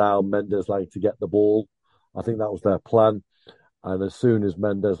not allow Mendes-Lang to get the ball. I think that was their plan. And as soon as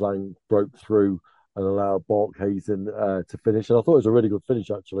Mendes-Lang broke through and allowed Barkhuizen to finish, and I thought it was a really good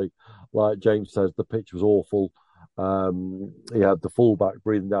finish, actually. Like James says, the pitch was awful. He had the fullback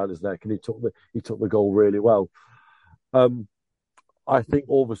breathing down his neck, and he took the goal really well. I think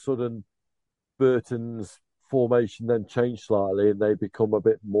all of a sudden Burton's formation then changed slightly, and they become a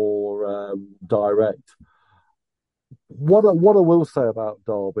bit more direct. What I will say about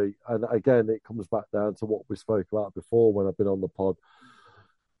Derby, and again, it comes back down to what we spoke about before when I've been on the pod,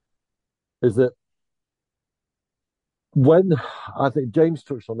 is that when I think James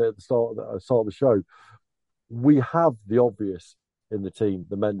touched on it at the start of the show, we have the obvious in the team,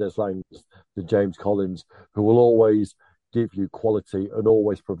 the Mendes-Langs, the James Collins, who will always give you quality and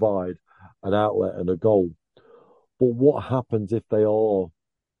always provide an outlet and a goal. But what happens if they are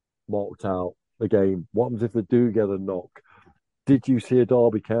marked out the game? What happens if they do get a knock? Did you see a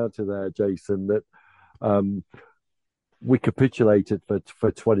Derby counter there, Jason, that we capitulated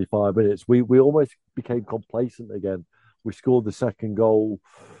for 25 minutes? We almost became complacent again. We scored the second goal.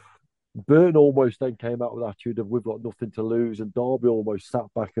 Burton almost then came out with the attitude of we've got nothing to lose, and Derby almost sat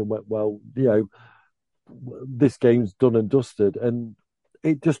back and went, well, this game's done and dusted, and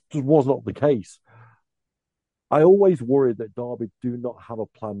it just was not the case. I always worried that Derby do not have a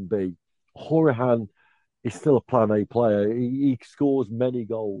plan B. Hourihane is still a plan A player. He scores many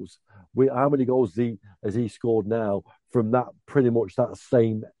goals. How many goals has he scored now from that pretty much that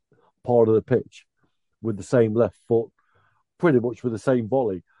same part of the pitch with the same left foot, pretty much with the same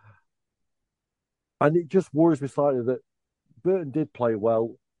volley? And it just worries me slightly that Burton did play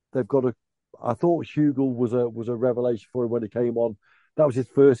well. They've got I thought Hugo was a revelation for him when he came on. That was his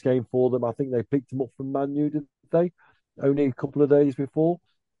first game for them. I think they picked him up from Man U, didn't they? Only a couple of days before.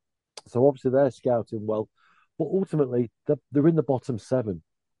 So obviously they're scouting well. But ultimately, they're in the bottom 7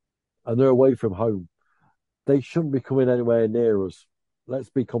 and they're away from home. They shouldn't be coming anywhere near us. Let's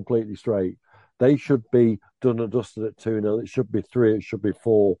be completely straight. They should be done and dusted at 2-0. It should be 3, it should be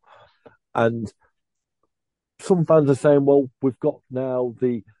 4. And some fans are saying, well, we've got now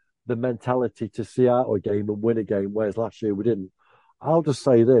the mentality to see out a game and win a game, whereas last year we didn't. I'll just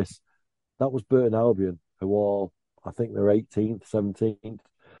say this. That was Burton Albion, who are, I think they're 18th, 17th.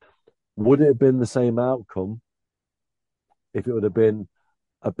 Would it have been the same outcome if it would have been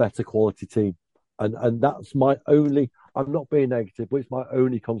a better quality team? And that's my only, I'm not being negative, but it's my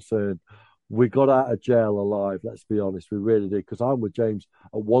only concern. We got out of jail alive, let's be honest. We really did. Because I'm with James.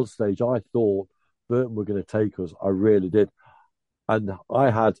 At one stage, I thought Burton were going to take us. I really did. And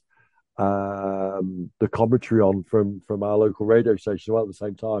I had the commentary on from our local radio station as well at the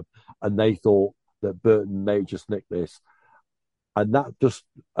same time, and they thought that Burton may just nick this, and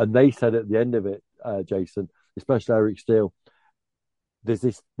they said at the end of it, Jason, especially Eric Steele, there's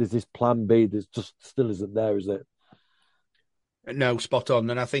this plan B. There's just still isn't there, is it? No, spot on.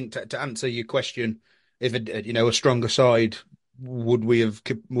 And I think to answer your question, if a stronger side, would we have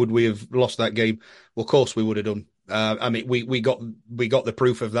lost that game? Well, of course we would have done. I mean, we got the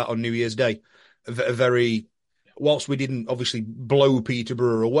proof of that on New Year's Day. Whilst we didn't obviously blow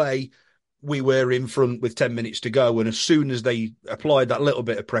Peterborough away, we were in front with 10 minutes to go, and as soon as they applied that little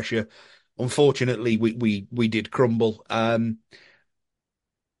bit of pressure, unfortunately, we did crumble. And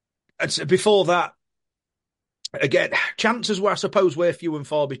so before that, again, chances were, I suppose, were few and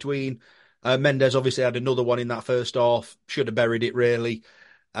far between. Mendes obviously had another one in that first half. Should have buried it, really.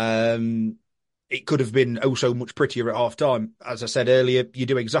 It could have been oh so much prettier at half time. As I said earlier, you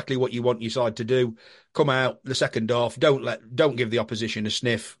do exactly what you want your side to do. Come out the second half. Don't give the opposition a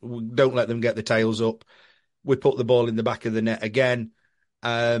sniff. Don't let them get the tails up. We put the ball in the back of the net again,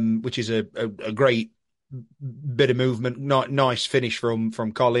 which is a great bit of movement. Nice finish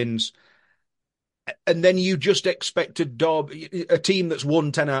from Collins. And then you just expected Derby, a team that's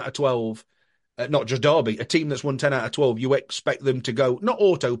won 10 out of 12, not just Derby, a team that's won 10 out of 12, you expect them to go, not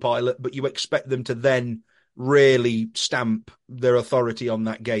autopilot, but you expect them to then really stamp their authority on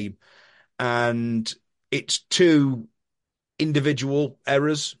that game. And it's 2 individual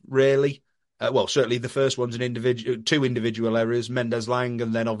errors, really. Well, certainly the first one's 2 individual errors, Mendes-Lang,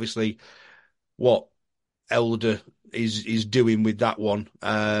 and then obviously what Elder is doing with that one.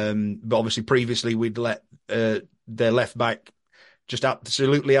 But obviously previously we'd let their left back just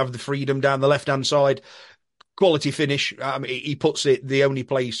absolutely have the freedom down the left-hand side. Quality finish. I mean, he puts it the only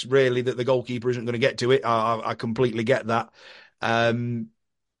place really that the goalkeeper isn't going to get to it. I completely get that.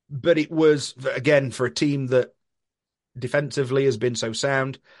 But it was, again, for a team that defensively has been so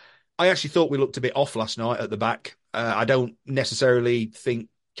sound. I actually thought we looked a bit off last night at the back. I don't necessarily think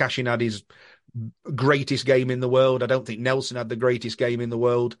Cashin had his greatest game in the world. I don't think Nelson had the greatest game in the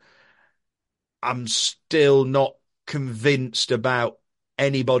world. I'm still not convinced about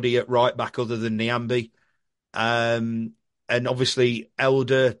anybody at right back other than Niambi. And obviously,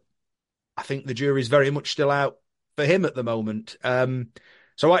 Elder, I think the jury's very much still out for him at the moment.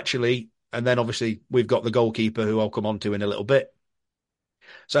 So actually, and then obviously we've got the goalkeeper who I'll come on to in a little bit.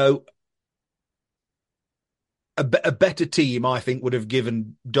 So a better team, I think, would have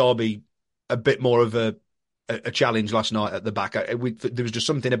given Derby a bit more of a challenge last night at the back. There was just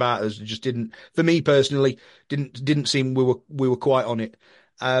something about us that just didn't, for me personally, didn't seem we were quite on it.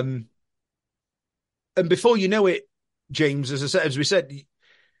 And before you know it, James, as we said,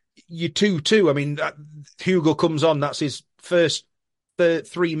 you 2-2. I mean, Hugo comes on. That's his first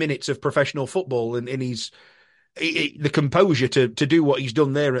 3 minutes of professional football, and he's the composure to do what he's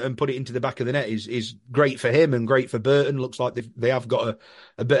done there and put it into the back of the net is great for him and great for Burton. Looks like they have got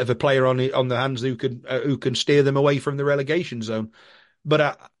a bit of a player on the hands who can steer them away from the relegation zone.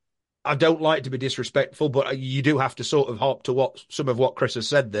 But I don't like to be disrespectful, but you do have to sort of harp to some of what Chris has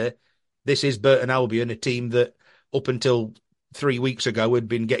said there. This is Burton Albion, a team that up until 3 weeks ago had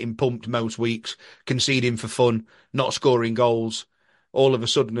been getting pumped most weeks, conceding for fun, not scoring goals. All of a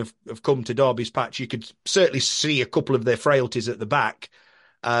sudden have come to Derby's patch. You could certainly see a couple of their frailties at the back.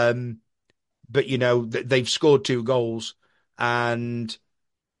 But, you know, they've scored 2 goals. And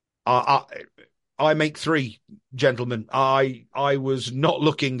I make 3, gentlemen. I was not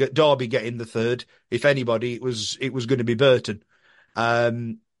looking at Derby getting the 3rd. If anybody, it was going to be Burton.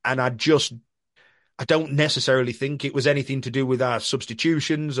 And I don't necessarily think it was anything to do with our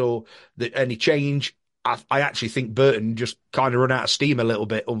substitutions or any change. I actually think Burton just kind of run out of steam a little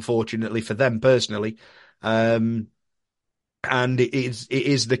bit, unfortunately for them personally. And it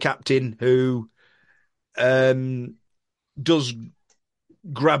is the captain who does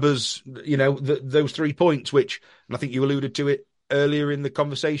grab us, you know, those 3 points, which, and I think you alluded to it earlier in the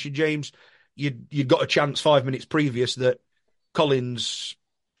conversation, James, you'd got a chance 5 minutes previous that Collins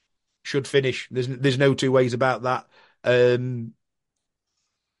should finish. There's no two ways about that.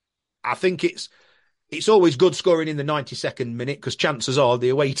 I think it's always good scoring in the 92nd minute because chances are the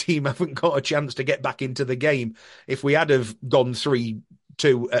away team haven't got a chance to get back into the game. If we had have gone 3-2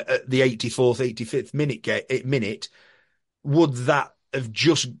 at the 84th, 85th minute, would that have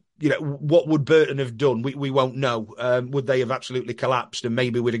just, you know, what would Burton have done? We won't know. Would they have absolutely collapsed and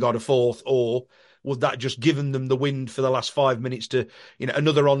maybe we'd have got a 4th, or would that just given them the wind for the last 5 minutes to, you know,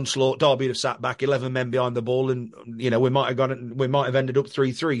 another onslaught? Derby would have sat back, 11 men behind the ball, and, you know, we might have ended up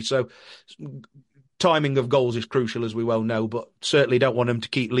 3-3. So timing of goals is crucial, as we well know, but certainly don't want them to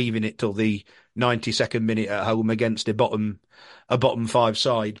keep leaving it till the 92nd minute at home against a bottom 5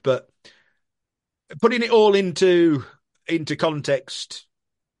 side. But putting it all into context,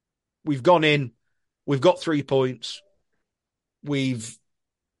 we've gone in, we've got 3 points, we've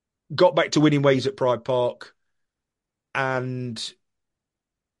got back to winning ways at Pride Park, and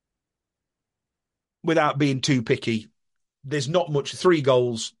without being too picky, there's not much. 3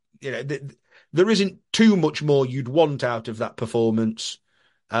 goals, you know, there isn't too much more you'd want out of that performance,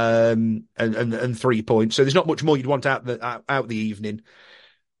 and 3 points. So there's not much more you'd want out the evening.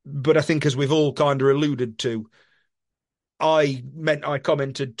 But I think, as we've all kind of alluded to, I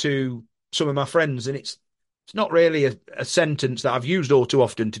commented to some of my friends, and it's not really a sentence that I've used all too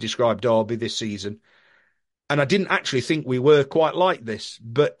often to describe Derby this season. And I didn't actually think we were quite like this,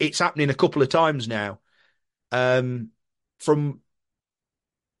 but it's happening a couple of times now. From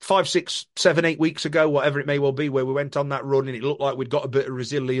 5, 6, 7, 8 weeks ago, whatever it may well be, where we went on that run and it looked like we'd got a bit of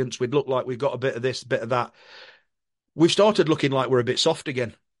resilience, we'd looked like we'd got a bit of this, a bit of that. We've started looking like we're a bit soft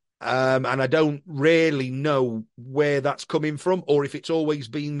again. And I don't really know where that's coming from, or if it's always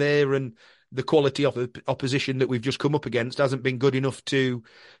been there and the quality of the opposition that we've just come up against hasn't been good enough to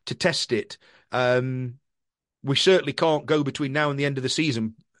test it. We certainly can't go between now and the end of the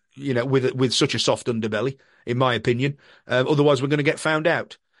season, you know, with such a soft underbelly, in my opinion. Otherwise, we're going to get found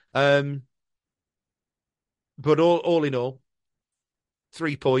out. But all in all,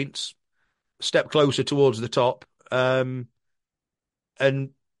 3 points, step closer towards the top, and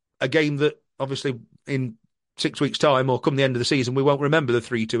a game that obviously in 6 weeks' time, or come the end of the season, we won't remember the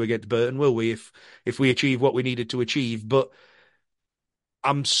 3-2 against Burton, will we? If we achieve what we needed to achieve, but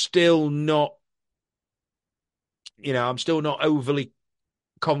I'm still not overly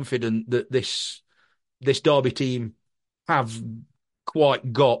confident that this Derby team have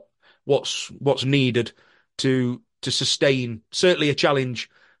quite got what's needed to sustain certainly a challenge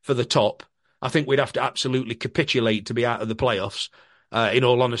for the top. I think we'd have to absolutely capitulate to be out of the playoffs, in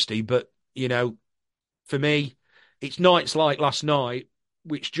all honesty. But, you know, for me, it's nights like last night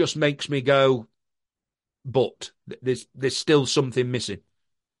which just makes me go, but there's still something missing.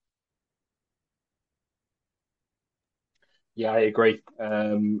 Yeah, I agree.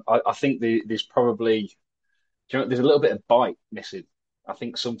 I think there's probably, there's a little bit of bite missing. I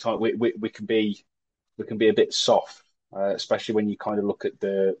think sometimes we can be a bit soft, especially when you kind of look at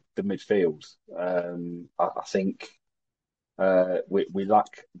the midfield. I think we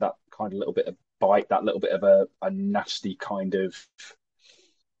lack that kind of little bit of bite, that little bit of a nasty kind of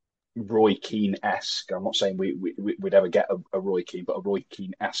Roy Keane-esque. I'm not saying we'd ever get a Roy Keane, but a Roy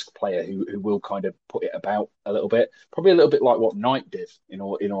Keane-esque player who will kind of put it about a little bit, probably a little bit like what Knight did. In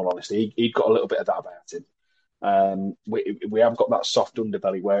all honesty, he'd got a little bit of that about him. We have got that soft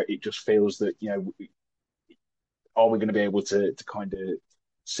underbelly where it just feels that are we going to be able to kind of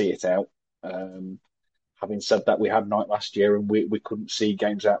see it out? Having said that, we had Knight last year and we couldn't see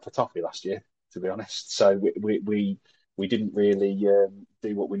games out for Toffee last year, to be honest. So we didn't really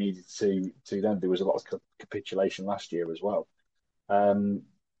do what we needed to then. There was a lot of capitulation last year as well. Um,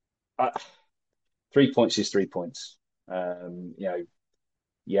 3 points is 3 points.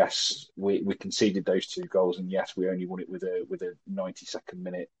 Yes, we conceded those two goals, and yes, we only won it with a 92nd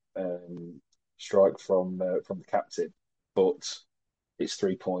minute strike from the captain. But it's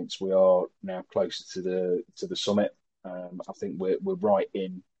 3 points. We are now closer to the summit. I think we're right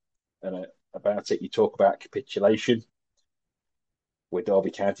in about it. You talk about capitulation. We're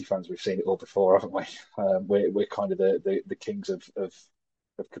Derby County fans. We've seen it all before, haven't we? We're kind of the kings of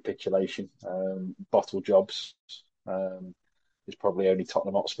capitulation, bottle jobs. There's probably only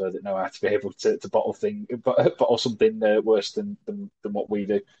Tottenham Hotspur that know how to be able to bottle something worse than what we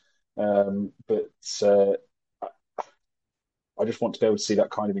do. But I just want to be able to see that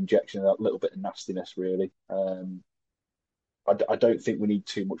kind of injection, that little bit of nastiness, really. I don't think we need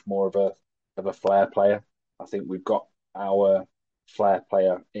too much more of a flair player. I think we've got our flair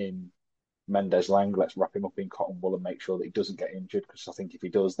player in Mendes Lang. Let's wrap him up in cotton wool and make sure that he doesn't get injured, because I think if he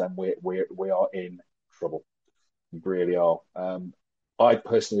does, then we are in trouble. We really are. I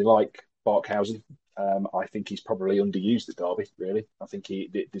personally like Barkhausen. I think he's probably underused at Derby. Really, I think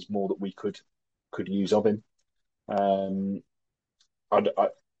there's more that we could use of him.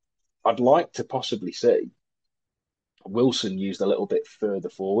 I'd like to possibly see Wilson used a little bit further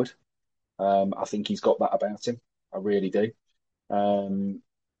forward. I think he's got that about him. I really do. Um,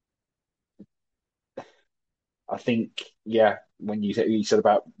 I think, yeah, when you said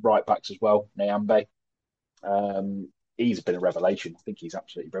about right backs as well, Nyambe, he's been a revelation. I think he's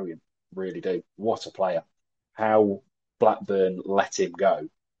absolutely brilliant. Really do. What a player. How Blackburn let him go,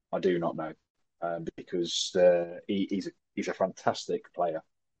 I do not know, because he's a fantastic player.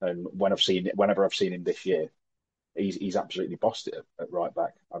 And whenever I've seen him this year, he's absolutely bossed it at right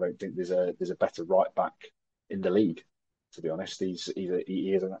back. I don't think there's a better right back in the league, to be honest. He's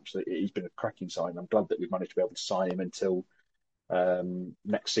been a cracking sign. I'm glad that we've managed to be able to sign him until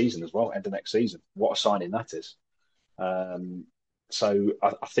next season as well, end of next season. What a signing that is. So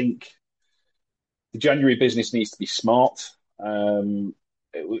I think the January business needs to be smart. Bring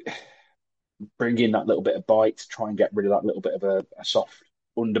in that little bit of bite, try and get rid of that little bit of a soft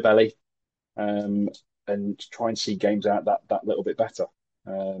underbelly, and try and see games out that little bit better.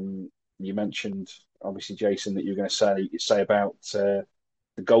 You mentioned, obviously, Jason, that you're going to say about the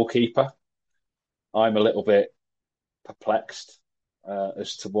goalkeeper. I'm a little bit perplexed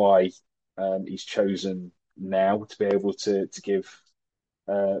as to why he's chosen now to be able to give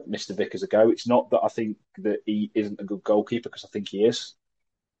Mr. Vickers a go. It's not that I think that he isn't a good goalkeeper, because I think he is,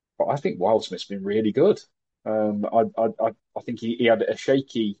 but I think Wildsmith's been really good. I think he had a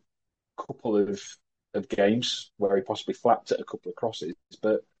shaky couple of games where he possibly flapped at a couple of crosses,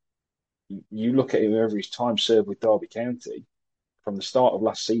 but you look at him over his time served with Derby County from the start of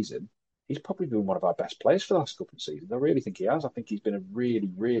last season, he's probably been one of our best players for the last couple of seasons. I really think he has. I think he's been a really,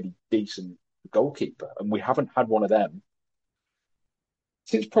 really decent goalkeeper, and we haven't had one of them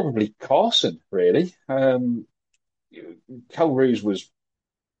since probably Carson, really. Kel Roos was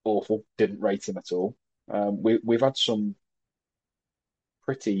awful, didn't rate him at all. We've had some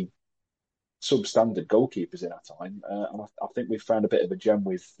pretty substandard goalkeepers in our time, and I think we've found a bit of a gem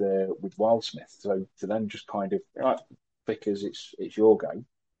with Wildsmith. So to then just kind of, right, Vickers, it's your go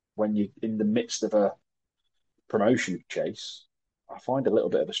when you're in the midst of a promotion chase, I find a little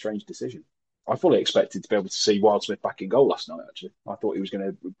bit of a strange decision. I fully expected to be able to see Wildsmith back in goal last night. Actually, I thought he was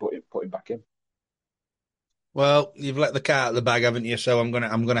going to put him back in. Well, you've let the cat out of the bag, haven't you? So I'm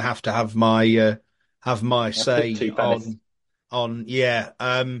gonna have to have my say on yeah.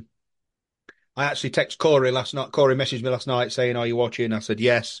 I actually texted Corey last night. Corey messaged me last night saying, "Are you watching?" I said,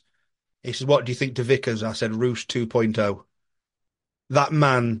 "Yes." He said, "What do you think to Vickers?" I said, "Roos 2.0." that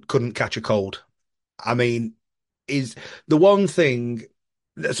man couldn't catch a cold. I mean, is the one thing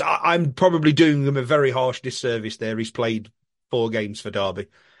I'm probably doing him a very harsh disservice there. He's played 4 games for Derby,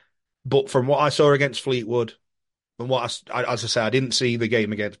 but from what I saw against Fleetwood, and what as I say, I didn't see the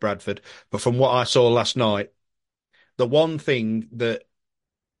game against Bradford, but from what I saw last night, the one thing that,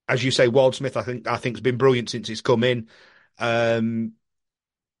 as you say, Wildsmith, I think's been brilliant since he's come in. Um,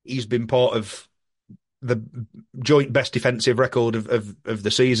 he's been part of the joint best defensive record of the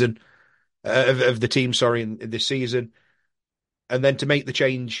season, of the team, sorry, in this season. And then to make the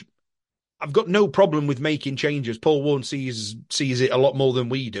change, I've got no problem with making changes. Paul Warne sees it a lot more than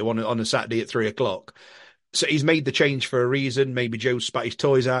we do on a Saturday at 3 o'clock. So he's made the change for a reason. Maybe Joe spat his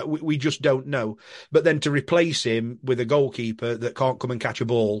toys out. We just don't know. But then to replace him with a goalkeeper that can't come and catch a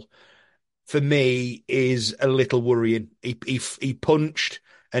ball, for me, is a little worrying. He punched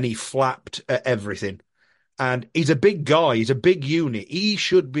and he flapped at everything. And he's a big guy. He's a big unit. He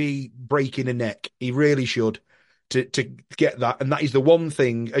should be breaking a neck. He really should to get that. And that is the one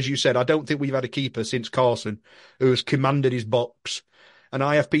thing, as you said, I don't think we've had a keeper since Carson who has commanded his box. And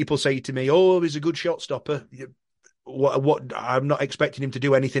I have people say to me, "Oh, he's a good shot stopper." What? I'm not expecting him to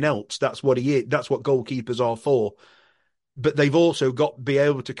do anything else. That's what he is. That's what goalkeepers are for. But they've also got to be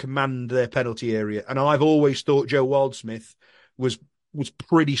able to command their penalty area. And I've always thought Joe Wildsmith was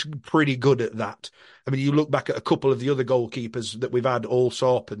pretty good at that. I mean, you look back at a couple of the other goalkeepers that we've had,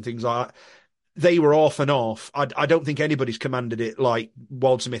 Allsop and things like that. They were off and off. I don't think anybody's commanded it like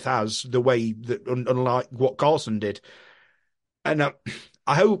Wildsmith has, the way that, unlike what Carson did. And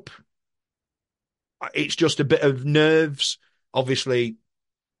I hope it's just a bit of nerves. Obviously,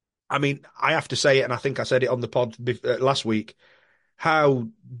 I mean, I have to say it, and I think I said it on the pod last week, how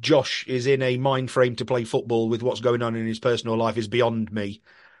Josh is in a mind frame to play football with what's going on in his personal life is beyond me.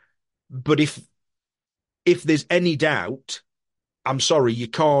 But if there's any doubt, I'm sorry, you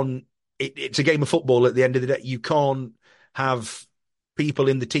can't. It's a game of football at the end of the day. You can't have people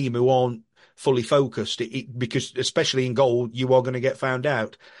in the team who aren't fully focused because, especially in goal, you are going to get found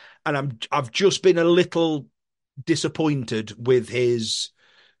out. And I've just been a little disappointed with his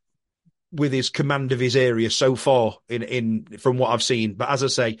command of his area so far in from what I've seen. But as I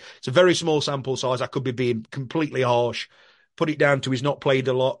say, it's a very small sample size. I could be being completely harsh. Put it down to he's not played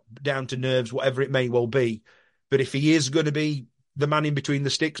a lot, down to nerves, whatever it may well be. But if he is going to be the man in between the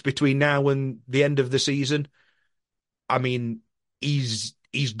sticks between now and the end of the season, I mean, he's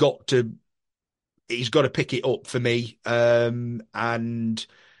got to pick it up for me. And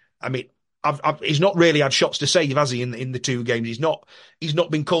I mean, he's not really had shots to save, has he? In the 2 games, he's not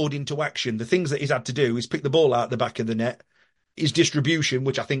been called into action. The things that he's had to do is pick the ball out the back of the net, his distribution,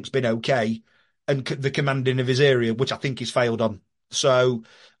 which I think's been okay, and the commanding of his area, which I think he's failed on. So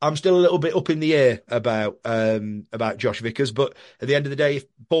I'm still a little bit up in the air about Josh Vickers. But at the end of the day, if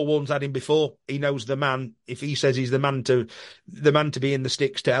Paul Warne's had him before, he knows the man. If he says he's the man to be in the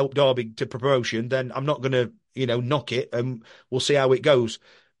sticks to help Derby to promotion, then I'm not going to knock it, and we'll see how it goes.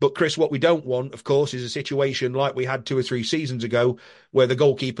 But Chris, what we don't want, of course, is a situation like we had 2 or 3 seasons ago, where the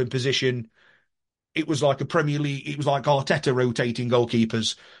goalkeeping position, it was like a Premier League, it was like Arteta rotating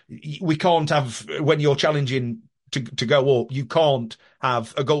goalkeepers. We can't have, when you're challenging to go up, you can't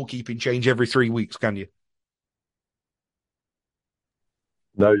have a goalkeeping change every 3 weeks, can you?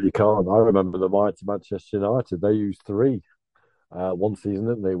 No, you can't. I remember the mighty Manchester United. They used 3 one season,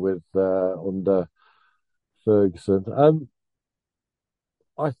 didn't they, with under Ferguson.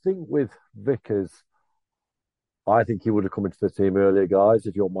 I think with Vickers, I think he would have come into the team earlier, guys,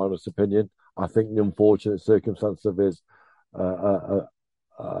 if you want my honest opinion. I think the unfortunate circumstance of his of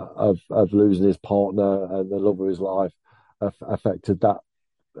losing his partner and the love of his life affected that.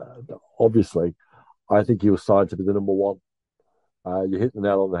 Obviously, I think he was signed to be the number 1. You hit the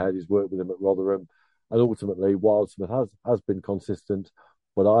nail on the head. He's worked with him at Rotherham, and ultimately, Wildsmith has been consistent,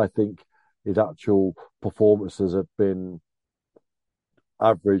 but I think his actual performances have been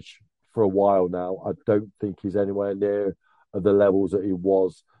average for a while now. I don't think he's anywhere near the levels that he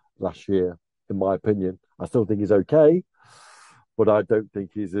was last year, in my opinion. I still think he's okay, but I don't think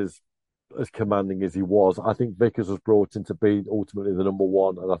he's as commanding as he was. I think Vickers was brought in to be ultimately the number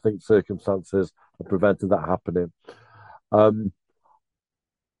 1, and I think circumstances have prevented that happening.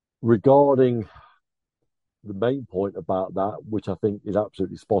 Regarding the main point about that, which I think is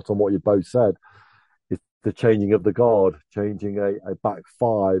absolutely spot on what you both said, is the changing of the guard, changing a back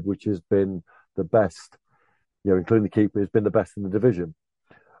 5, which has been the best, including the keeper, has been the best in the division.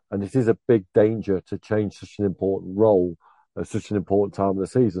 And it is a big danger to change such an important role at such an important time of the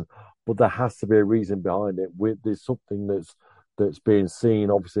season. But there has to be a reason behind it. There's something that's being seen,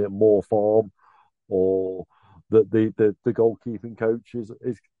 obviously, at Moor Farm or that the goalkeeping coach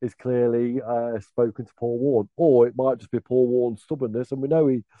is clearly spoken to Paul Warne, or it might just be Paul Warne's stubbornness, and we know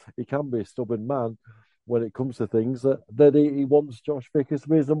he can be a stubborn man when it comes to things that he wants Josh Vickers to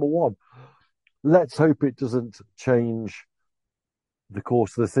be his number one. Let's hope it doesn't change the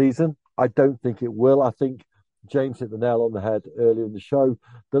course of the season. I don't think it will. I think James hit the nail on the head earlier in the show.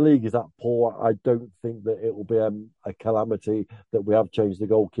 The league is that poor. I don't think that it will be a calamity that we have changed the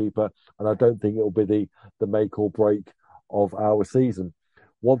goalkeeper, and I don't think it will be the make or break of our season.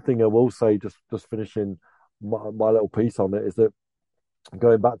 One thing I will say, just finishing my little piece on it, is that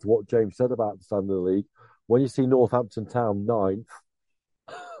going back to what James said about the standard of the league, when you see Northampton Town ninth,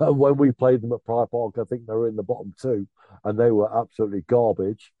 and when we played them at Pride Park, I think they were in the bottom two, and they were absolutely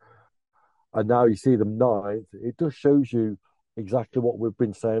garbage. And now you see them ninth. It just shows you exactly what we've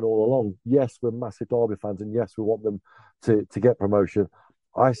been saying all along. Yes, we're massive Derby fans, and yes, we want them to get promotion.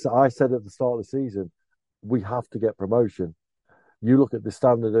 I said at the start of the season, we have to get promotion. You look at the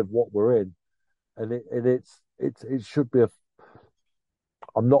standard of what we're in, and it should be a.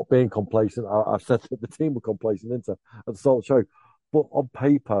 I'm not being complacent. I've said that the team were complacent at the start of the show, but on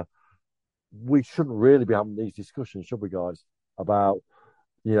paper, we shouldn't really be having these discussions, should we, guys? About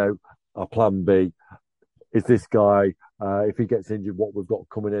our plan B. Is this guy, if he gets injured, what we've got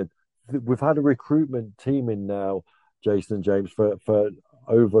coming in? We've had a recruitment team in now, Jason and James, for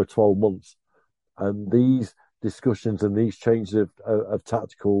over 12 months. And these discussions and these changes of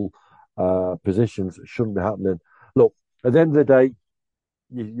tactical positions shouldn't be happening. Look, at the end of the day,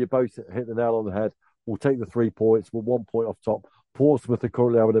 you both hit the nail on the head. We'll take the 3 points. We're 1 point off top. Portsmouth are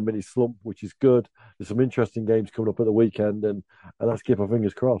currently having a mini slump, which is good. There's some interesting games coming up at the weekend, and let's keep our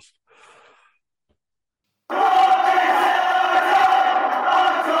fingers crossed.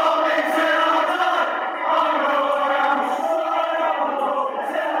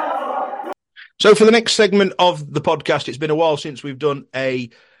 So for the next segment of the podcast, it's been a while since we've done a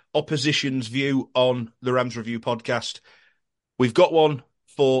opposition's view on the Rams Review podcast. We've got one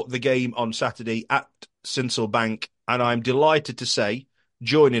for the game on Saturday at Sincil Bank, and I'm delighted to say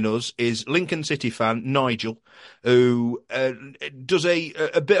joining us is Lincoln City fan Nigel, who does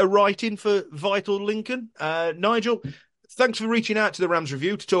a bit of writing for Vital Lincoln. Nigel, thanks for reaching out to the Rams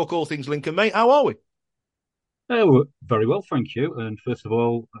Review to talk all things Lincoln, mate. How are we? Oh, very well, thank you. And first of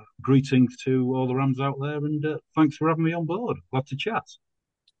all, greetings to all the Rams out there, and thanks for having me on board. Glad to chat.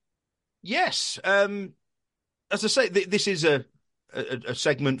 Yes, as I say, this is a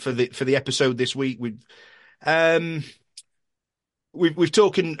segment for the episode this week. We've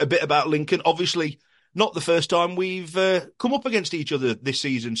talking a bit about Lincoln. Obviously, not the first time we've come up against each other this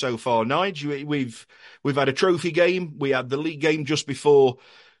season so far. Nige, we've had a trophy game. We had the league game just before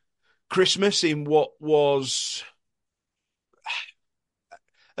Christmas in what was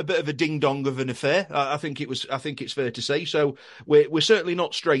a bit of a ding dong of an affair. I think it's fair to say. So we're certainly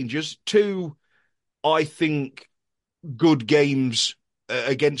not strangers. Two, I think, good games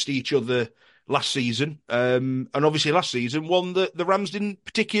against each other last season. And obviously last season, one that the Rams didn't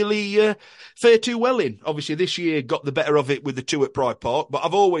particularly fare too well in. Obviously this year got the better of it with the two at Pride Park. But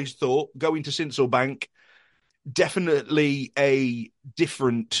I've always thought going to Sincil Bank, definitely a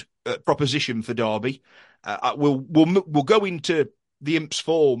different proposition for Derby. We'll go into the Imps'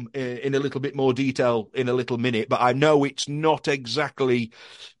 form in a little bit more detail in a little minute, but I know it's not exactly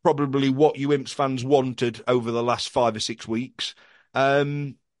probably what you Imps fans wanted over the last 5 or 6 weeks.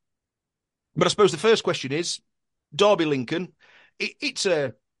 But I suppose the first question is, Derby Lincoln, it's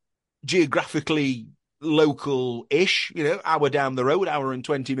a geographically local-ish, hour down the road, hour and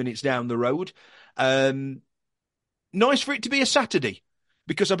 20 minutes down the road. Nice for it to be a Saturday,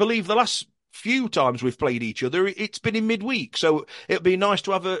 because I believe the last few times we've played each other, it's been in midweek. So it'd be nice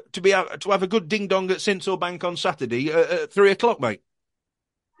to have a good ding dong at Sincil Bank on Saturday at 3 o'clock, mate.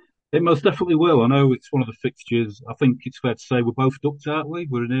 It most definitely will. I know it's one of the fixtures. I think it's fair to say we're both ducks, aren't we?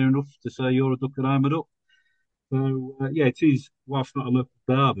 We're near enough to say you're a duck and I'm a duck. So, it is, whilst not a local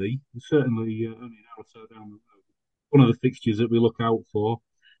derby, it's certainly only an hour or so down the road. One of the fixtures that we look out for.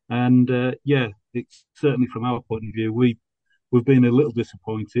 And, it's certainly from our point of view, we've been a little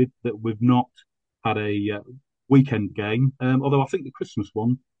disappointed that we've not had a weekend game, although I think the Christmas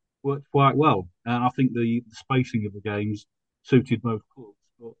one worked quite well. And I think the spacing of the games suited both clubs.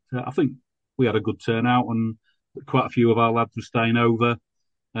 But I think we had a good turnout, and quite a few of our lads were staying over,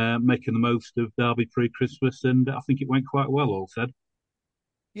 making the most of Derby pre-Christmas, and I think it went quite well, all said.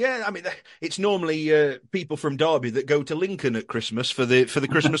 Yeah, I mean, it's normally people from Derby that go to Lincoln at Christmas for the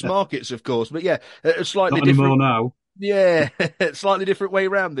Christmas markets, of course. But yeah, a slightly not different. Anymore now. Yeah, slightly different way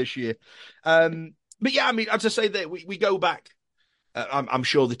around this year. But yeah, I mean, as I say, that we go back I'm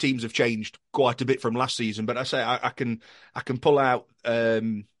sure the teams have changed quite a bit from last season, but I can pull out.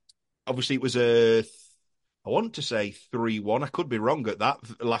 Obviously, it was I want to say 3-1. I could be wrong at that.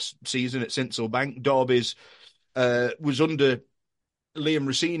 Last season at Sincil Bank, Derby's was under Liam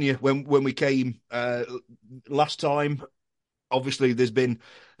Rossini when we came last time. Obviously, there's been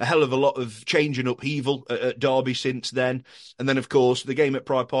a hell of a lot of change and upheaval at Derby since then. And then, of course, the game at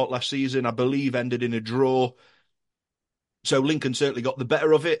Pride Park last season, I believe, ended in a draw. So Lincoln certainly got the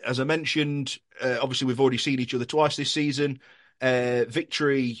better of it. As I mentioned, obviously, we've already seen each other twice this season.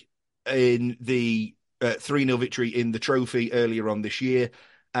 Victory in the 3-0 victory in the trophy earlier on this year.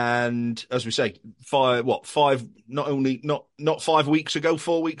 And as we say, not 5 weeks ago,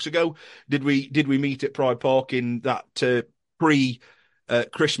 4 weeks ago, did we meet at Pride Park in that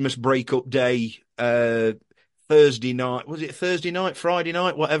pre-Christmas breakup day, Thursday night? Was it Thursday night, Friday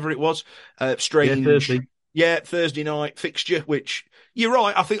night, whatever it was? Strange. Yeah, Thursday. Yeah, Thursday night fixture, which you're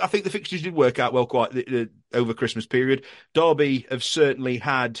right. I think the fixtures did work out well quite over Christmas period. Derby have certainly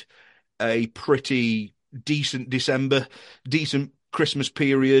had a pretty decent December, decent Christmas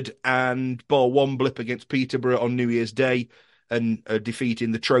period, and bar one blip against Peterborough on New Year's Day and a defeat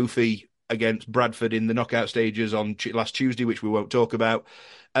in the trophy against Bradford in the knockout stages on last Tuesday, which we won't talk about.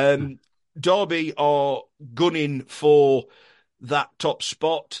 Derby are gunning for that top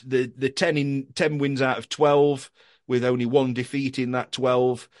spot, the 10 wins out of 12, with only one defeat in that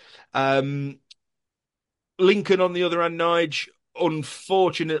 12. Lincoln, on the other hand, Nige,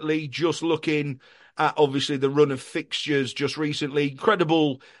 unfortunately, just looking at obviously the run of fixtures just recently,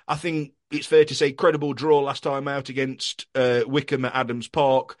 credible, I think it's fair to say, credible draw last time out against Wickham at Adams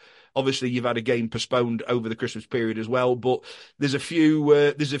Park. Obviously, you've had a game postponed over the Christmas period as well, but there's a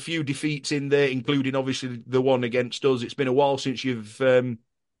few defeats in there, including obviously the one against us. It's been a while since you've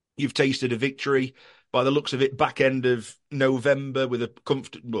tasted a victory. By the looks of it, back end of November with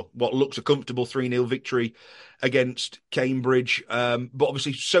what looks a comfortable 3-0 victory against Cambridge. But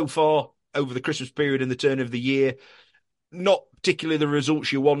obviously, so far over the Christmas period and the turn of the year, not particularly the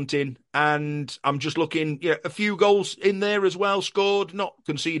results you're wanting. And I'm just looking, a few goals in there as well scored, not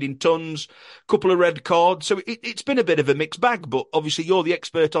conceding tons, couple of red cards. So it's been a bit of a mixed bag, but obviously you're the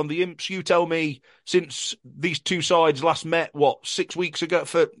expert on the Imps. You tell me, since these two sides last met, 6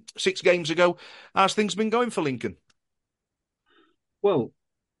 games ago, how's things been going for Lincoln? Well,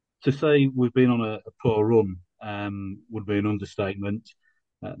 to say we've been on a poor run would be an understatement.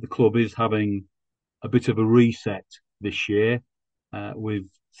 The club is having a bit of a reset this year. We've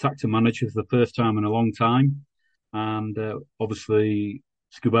sacked a manager for the first time in a long time, and obviously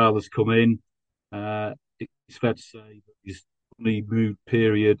Scubala's come in. It's fair to say that his honeymoon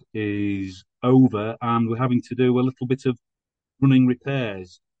period is over, and we're having to do a little bit of running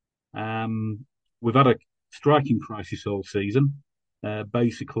repairs. We've had a striking crisis all season.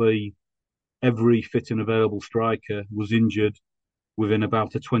 Basically, every fit and available striker was injured within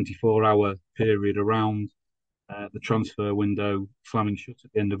about a 24-hour period around the transfer window slamming shut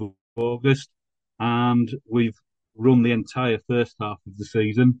at the end of August. And we've run the entire first half of the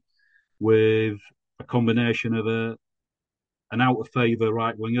season with a combination of an out-of-favour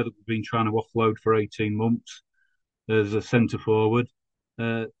right winger that we've been trying to offload for 18 months as a centre forward,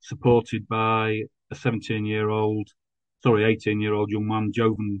 supported by a 18-year-old young man,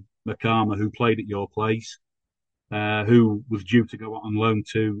 Jovan Makama, who played at your place, who was due to go on loan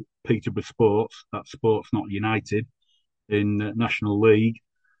to Peterborough Sports, that's Sports Not United, in National League.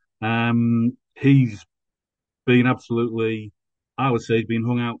 He's been absolutely, I would say, he's been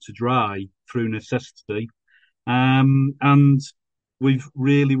hung out to dry through necessity. And we've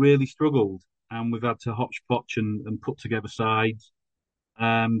really, really struggled. And we've had to hodgepodge and put together sides.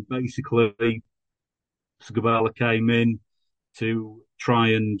 Basically, Scubala came in to try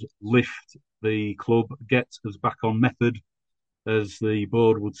and lift the club, get us back on method, as the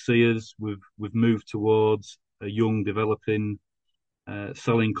board would see us. We've moved towards a young, developing,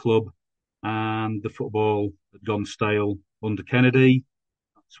 selling club, and the football had gone stale under Kennedy.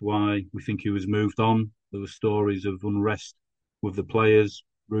 That's why we think he was moved on. There were stories of unrest with the players,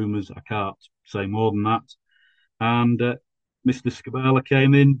 rumours. I can't say more than that. And Mr. Scubala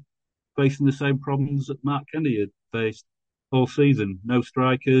came in facing the same problems that Mark Kennedy had faced all season. No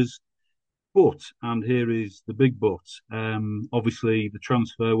strikers. But, and here is the big but, obviously the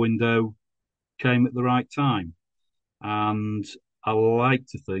transfer window came at the right time. And I like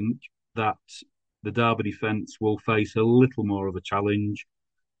to think that the Derby defence will face a little more of a challenge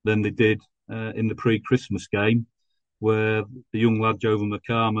than they did in the pre-Christmas game, where the young lad, Jovan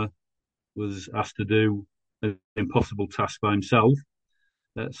Makama, was asked to do an impossible task by himself.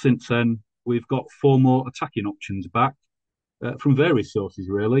 Since then, we've got 4 more attacking options back. from various sources,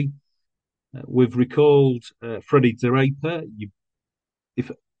 really. We've recalled Freddie Draper.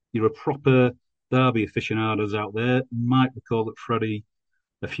 If you're a proper Derby aficionados out there, might recall that Freddie,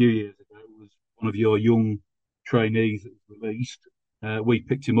 a few years ago, was one of your young trainees that was released. We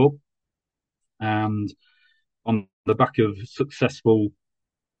picked him up, and on the back of successful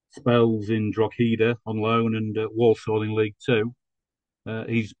spells in Drogheda on loan and Walsall in League Two,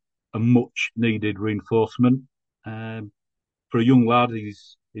 he's a much needed reinforcement. For a young lad,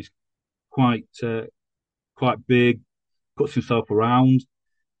 he's quite quite big, puts himself around,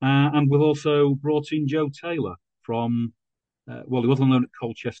 and we've also brought in Joe Taylor from. Well, he was on loan at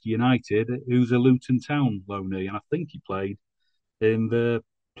Colchester United, who's a Luton Town loanee, and I think he played in the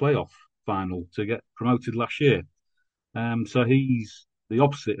playoff final to get promoted last year. So he's the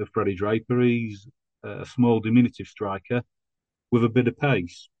opposite of Freddie Draper. He's a small, diminutive striker with a bit of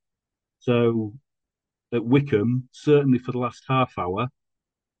pace. So at Wycombe, certainly for the last half hour,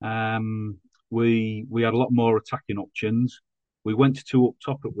 we had a lot more attacking options. We went to two up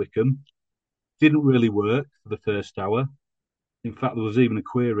top at Wycombe. Didn't really work for the first hour. In fact, there was even a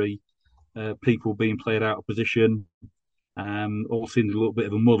query, people being played out of position, all seemed a little bit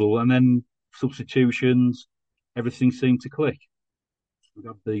of a muddle. And then substitutions, everything seemed to click. We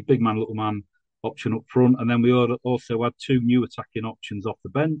had the big man, little man option up front, and then we also had two new attacking options off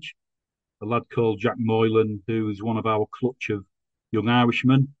the bench. A lad called Jack Moylan, who is one of our clutch of young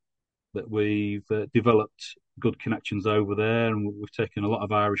Irishmen that we've developed good connections over there, and we've taken a lot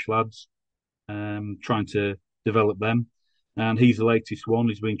of Irish lads, trying to develop them. And he's the latest one.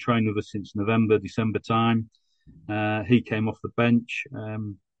 He's been training with us since November, December time. He came off the bench,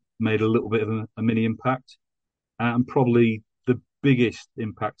 made a little bit of a mini impact. And probably the biggest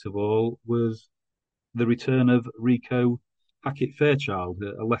impact of all was the return of Rico Hackett-Fairchild,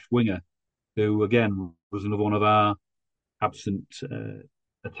 a left winger, who, again, was another one of our absent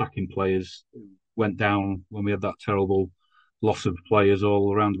attacking players who went down when we had that terrible loss of players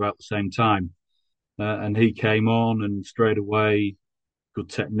all around about the same time. And he came on and straight away, good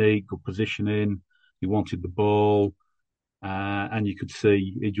technique, good positioning. He wanted the ball. And you could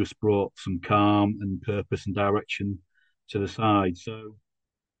see he just brought some calm and purpose and direction to the side. So,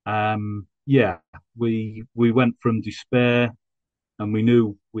 yeah, we went from despair, and we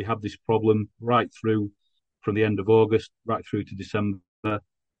knew we had this problem right through from the end of August, right through to December.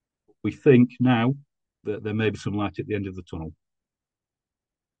 We think now that there may be some light at the end of the tunnel.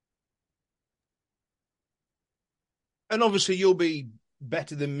 And obviously, you'll be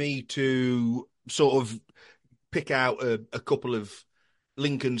better than me to sort of pick out a couple of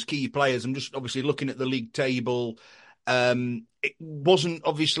Lincoln's key players. I'm just obviously looking at the league table. It wasn't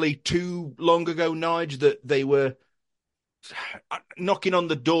obviously too long ago, Nige, that they were knocking on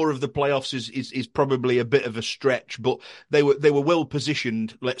the door of the playoffs is probably a bit of a stretch, but they were well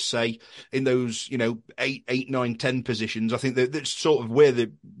positioned, let's say, in those, 8, 9, 10 positions. I think that's sort of where they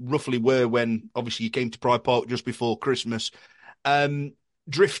roughly were when obviously you came to Pride Park just before Christmas.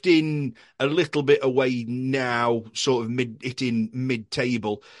 Drifting a little bit away now, sort of hitting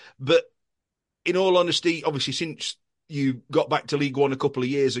mid-table. But in all honesty, obviously, since you got back to League One a couple of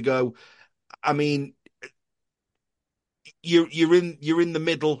years ago, I mean, you're in the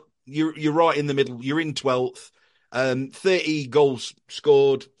middle. You're right in the middle. You're in 12th. 30 goals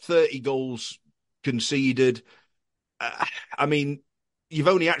scored, 30 goals conceded. I mean, you've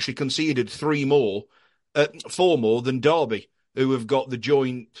only actually conceded 4 more than Derby, who have got the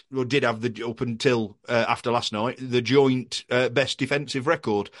joint, or did have the, up until after last night, the joint best defensive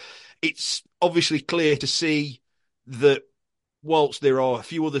record. It's obviously clear to see that whilst there are a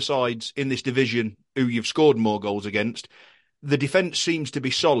few other sides in this division who you've scored more goals against, the defence seems to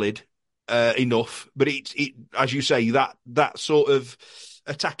be solid enough. But it, as you say, that sort of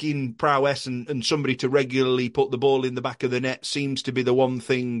attacking prowess and somebody to regularly put the ball in the back of the net seems to be the one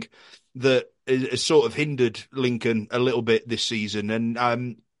thing that has sort of hindered Lincoln a little bit this season. And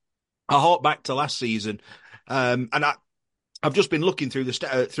I hark back to last season, and I've just been looking through the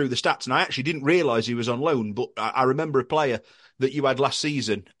stats, and I actually didn't realise he was on loan, but I remember a player that you had last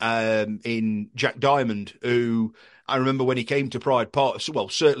season in Jack Diamond, who I remember when he came to Pride Park, well,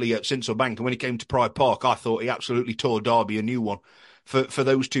 certainly at Sincil Bank, and when he came to Pride Park, I thought he absolutely tore Derby a new one for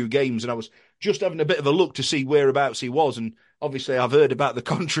those 2 games. And I was just having a bit of a look to see whereabouts he was, and obviously I've heard about the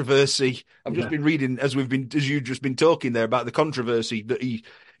controversy. I've just been reading, as you've just been talking there, about the controversy that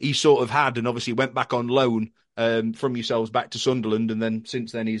he sort of had, and obviously went back on loan from yourselves back to Sunderland, and then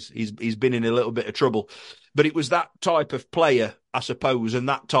since then he's been in a little bit of trouble. But it was that type of player, I suppose, and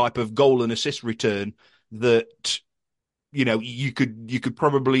that type of goal and assist return that you could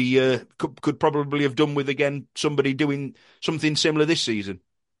probably could probably have done with again somebody doing something similar this season.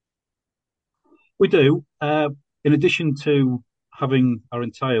 We do. In addition to having our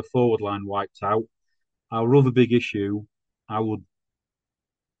entire forward line wiped out, our other big issue, I would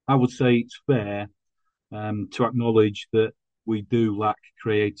say it's fair to acknowledge that we do lack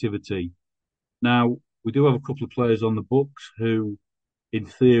creativity. Now, we do have a couple of players on the books who, in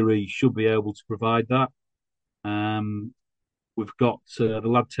theory, should be able to provide that. We've got the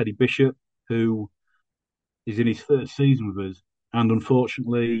lad Teddy Bishop, who is in his first season with us, and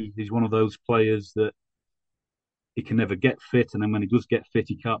unfortunately, he's one of those players that he can never get fit, and then when he does get fit,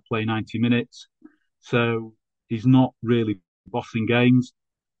 he can't play 90 minutes. So he's not really bossing games.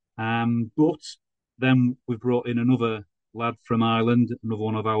 But then we've brought in another lad from Ireland, another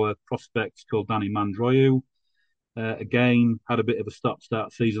one of our prospects called Danny Mandroiu. Again, had a bit of a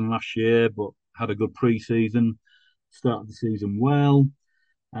stop-start season last year, but had a good pre-season, started the season well.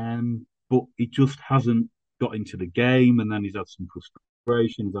 But he just hasn't got into the game, and then he's had some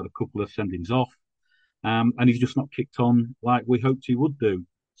frustration, he's had a couple of sendings off, and he's just not kicked on like we hoped he would do.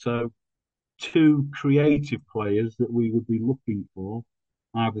 So two creative players that we would be looking for,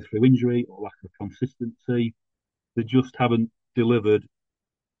 either through injury or lack of consistency, they just haven't delivered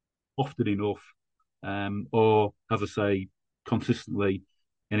often enough, or, as I say, consistently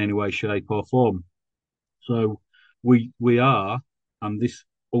in any way, shape or form. So we are, and this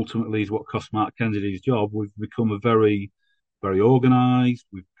ultimately is what cost Mark Kennedy his job, we've become a very, very organised,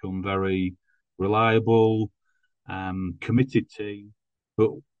 we've become very reliable, committed team.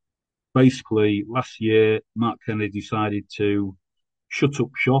 But basically, last year, Mark Kennedy decided to shut up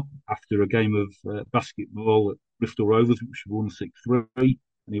shop after a game of basketball at Bristol Rovers, which won 6-3, and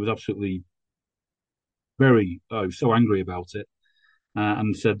he was absolutely so angry about it,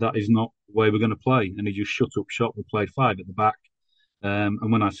 and said that is not the way we're going to play. And he just shut up shop. We played five at the back,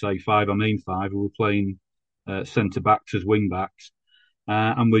 and when I say five, I mean five. We were playing centre backs as wing backs,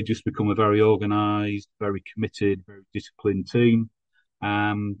 and we just become a very organised, very committed, very disciplined team,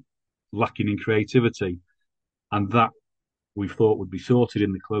 lacking in creativity, and that we thought would be sorted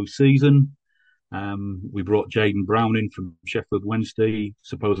in the close season. We brought Jaden Brown in from Sheffield Wednesday,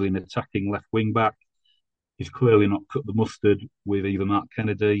 supposedly an attacking left wing back. He's clearly not cut the mustard with either Mark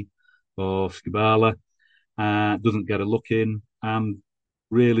Kennedy or Skibala. Doesn't get a look in. And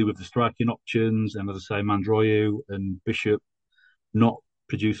really, with the striking options, and as I say, Mandroiu and Bishop not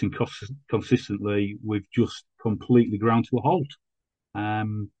producing consistently, we've just completely ground to a halt.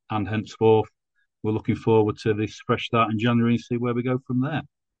 And henceforth, we're looking forward to this fresh start in January and see where we go from there.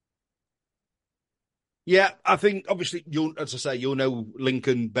 Yeah, I think obviously as I say, you'll know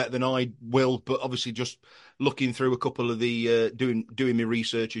Lincoln better than I will, but obviously just looking through a couple of the doing my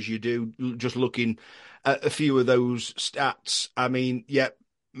research as you do, just looking at a few of those stats. I mean, yeah,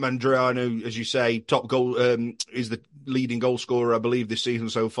 Mandroiu, as you say, top goal is the leading goal scorer, I believe, this season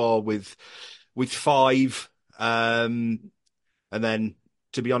so far with 5, and then,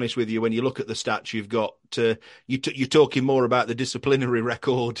 to be honest with you, when you look at the stats, you've got you're talking more about the disciplinary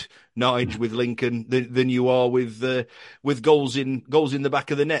record, Nige, with Lincoln than you are with goals in the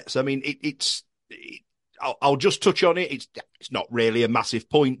back of the nets. I mean, I'll just touch on it. It's not really a massive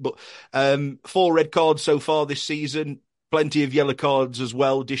point, but 4 red cards so far this season, plenty of yellow cards as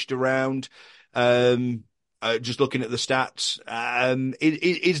well dished around. Just looking at the stats,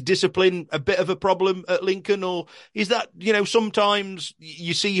 is discipline a bit of a problem at Lincoln, or is that, sometimes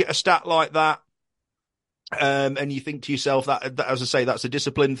you see a stat like that, and you think to yourself that, as I say, that's a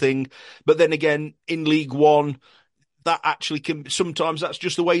discipline thing. But then again, in League One, that actually sometimes that's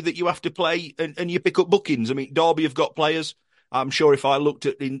just the way that you have to play, and you pick up bookings. I mean, Derby have got players. I'm sure if I looked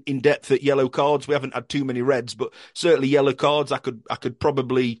at in depth at yellow cards, we haven't had too many reds, but certainly yellow cards, I could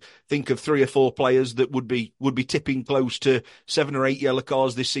probably think of 3 or 4 players that would be tipping close to 7 or 8 yellow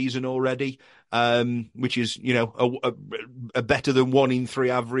cards this season already, which is a better than 1 in 3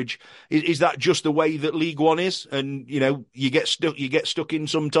 average. Is that just the way that League One is? And you get stuck in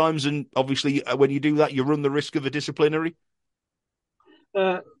sometimes, and obviously when you do that, you run the risk of a disciplinary.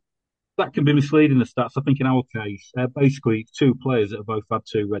 That can be misleading, the stats. I think in our case, basically, it's 2 players that have both had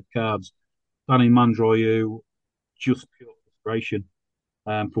 2 red cards. Danny Mandroiu, just pure frustration.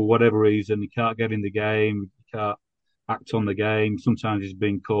 For whatever reason, he can't get in the game, he can't act on the game. Sometimes he's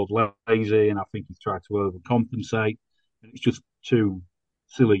being called lazy, and I think he's tried to overcompensate. It's just 2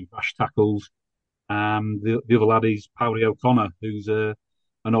 silly, rash tackles. The other lad is Powdy O'Connor, who's an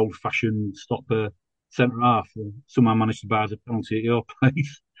old-fashioned stopper centre-half. Somehow managed to buy us a penalty at your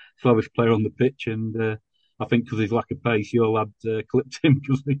place. Slowest player on the pitch, and I think because his lack of pace, your lad clipped him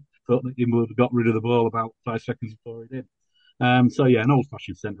because he thought that he would have got rid of the ball about 5 seconds before he did. So yeah, an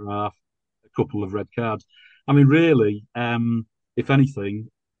old-fashioned centre half, a couple of red cards. I mean, really, if anything,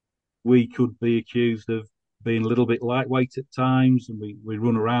 we could be accused of being a little bit lightweight at times, and we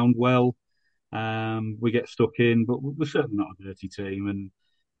run around well. We get stuck in, but we're certainly not a dirty team,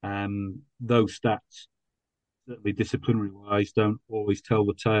 and those stats, certainly disciplinary-wise, don't always tell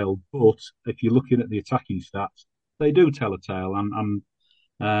the tale. But if you're looking at the attacking stats, they do tell a tale. And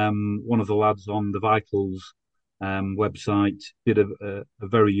one of the lads on the Vitals website did a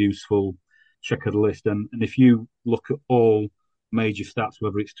very useful check of the list. And if you look at all major stats,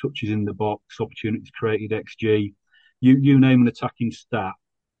 whether it's touches in the box, opportunities created, XG, you name an attacking stat,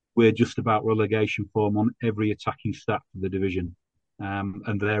 we're just about relegation form on every attacking stat for the division.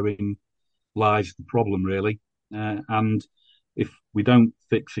 And therein lies the problem, really. And if we don't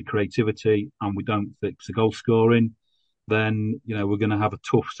fix the creativity and we don't fix the goal scoring, then we're going to have a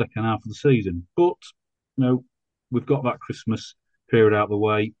tough second half of the season. But we've got that Christmas period out of the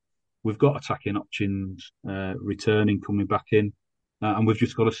way. We've got attacking options returning, coming back in, and we've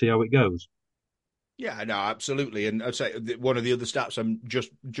just got to see how it goes. Yeah, no, absolutely. And I'd say one of the other stats I'm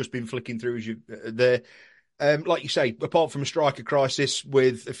just been flicking through as you there, like you say, apart from a striker crisis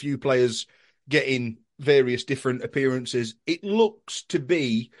with a few players getting various different appearances, it looks to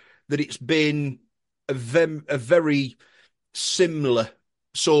be that it's been a very similar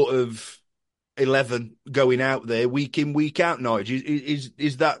sort of 11 going out there week in, week out. Nigel,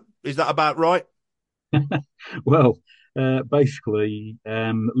 is that about right? Well, basically,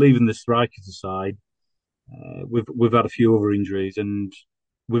 leaving the strikers aside, we've had a few other injuries, and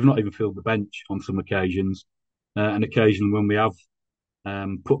we've not even filled the bench on some occasions. And occasionally, when we have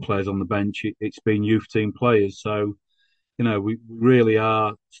put players on the bench, it's been youth team players. So, we really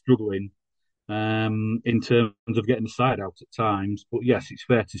are struggling in terms of getting the side out at times. But yes, it's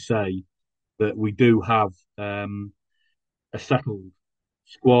fair to say that we do have a settled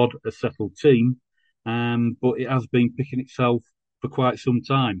squad, a settled team, but it has been picking itself for quite some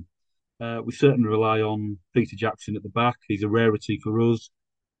time. We certainly rely on Peter Jackson at the back. He's a rarity for us.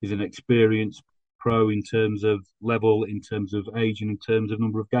 He's an experienced pro in terms of level, in terms of age, and in terms of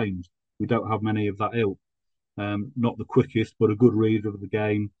number of games. We don't have many of that ilk. Not the quickest, but a good reader of the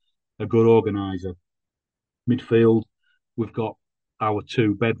game, a good organiser. Midfield, we've got our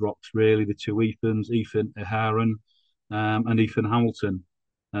two bedrocks, really, the two Ethans, Ethan Aharon and Ethan Hamilton.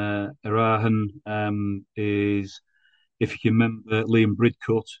 Aharon is, if you can remember, Liam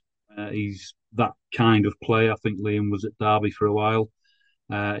Bridcut. He's that kind of player. I think Liam was at Derby for a while.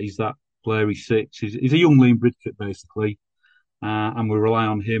 He's that player. He's 6. He's a young Liam Bridcut, basically. And we rely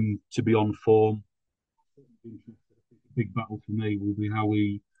on him to be on form. The big battle for me will be how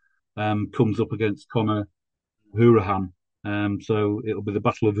he comes up against Connor Hourihane. So it'll be the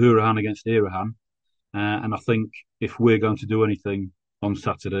battle of Hourihane against Hourihane. And I think if we're going to do anything on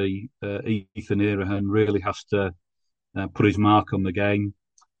Saturday, Ethan Hourihane really has to put his mark on the game.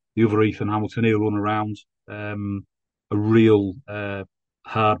 The other Ethan Hamilton, he'll run around. A real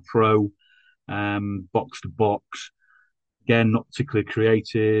hard pro, box to box. Again, not particularly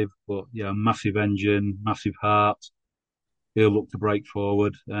creative, but massive engine, massive heart. He'll look to break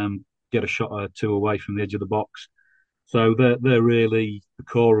forward, get a shot or two away from the edge of the box. So they're really the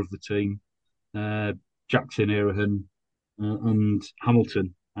core of the team. Jackson, Hourihane, and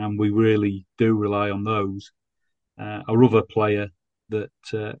Hamilton, and we really do rely on those. Our other player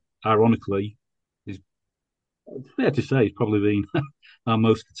that, ironically, is fair to say, has probably been our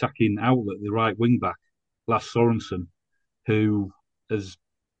most attacking outlet, the right wing back, Lars Sorensen, who has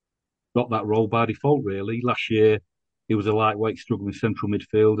got that role by default, really. Last year, he was a lightweight, struggling central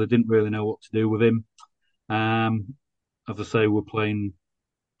midfielder. Didn't really know what to do with him. As I say, we're playing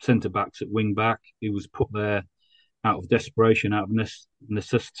centre backs at wing back. He was put there out of desperation, out of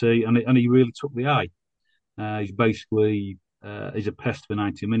necessity, and he really took the eye. He's basically he's a pest for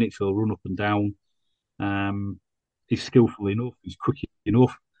 90 minutes. He'll run up and down. He's skillful enough. He's quick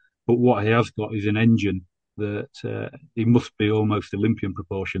enough. But what he has got is an engine that he must be almost Olympian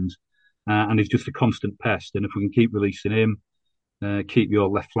proportions. And he's just a constant pest. And if we can keep releasing him, keep your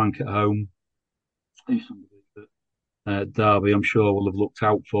left flank at home, he's somebody that Derby, I'm sure, will have looked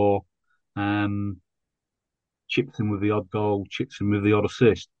out for. Chips him with the odd goal, chips him with the odd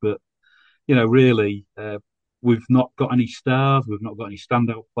assist. But, really, we've not got any stars. We've not got any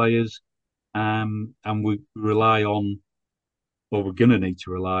standout players. And we rely on, or we're going to need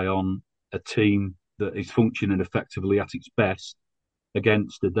to rely on, a team that is functioning effectively at its best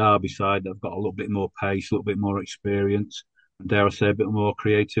against the Derby side that have got a little bit more pace, a little bit more experience, and dare I say, a bit more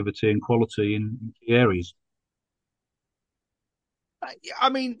creativity and quality in key areas. I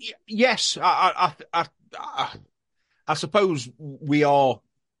mean, yes, I I suppose we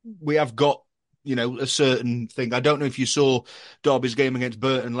have got, a certain thing. I don't know if you saw Derby's game against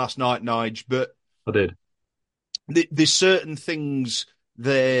Burton last night, Nige, but I did. there's certain things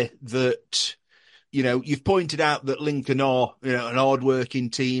there that, you've pointed out that Lincoln are, an hard-working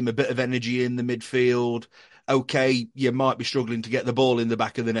team, a bit of energy in the midfield. Okay, you might be struggling to get the ball in the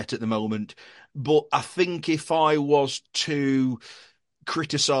back of the net at the moment. But I think if I was to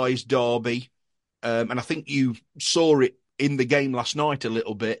criticise Derby, and I think you saw it in the game last night a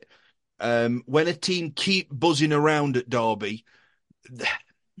little bit, when a team keep buzzing around at Derby,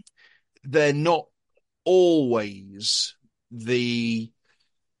 they're not always the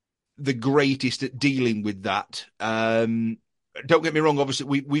greatest at dealing with that. Don't get me wrong.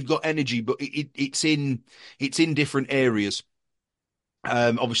 Obviously, we've got energy, but it's in different areas.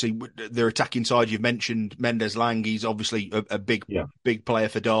 Obviously, their attacking side. You've mentioned Mendes Lang. He's obviously a big player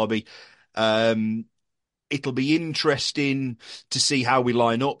for Derby. It'll be interesting to see how we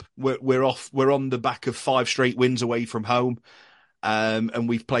line up. We're on the back of 5 straight wins away from home, and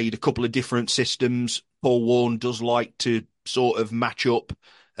we've played a couple of different systems. Paul Warne does like to sort of match up,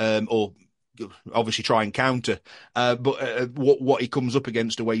 or obviously try and counter, but what he comes up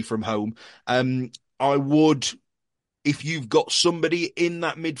against away from home. I would, if you've got somebody in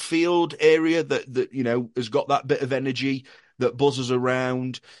that midfield area that has got that bit of energy that buzzes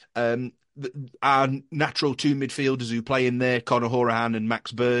around, our natural 2 midfielders who play in there, Conor Horahan and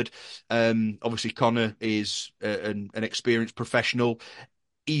Max Bird. Obviously, Conor is an experienced professional.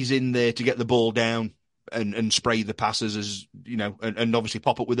 He's in there to get the ball down and spray the passes, as and obviously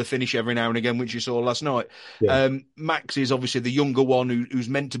pop up with a finish every now and again, which you saw last night. Yeah. Max is obviously the younger one who's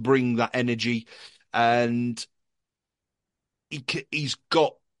meant to bring that energy, and he's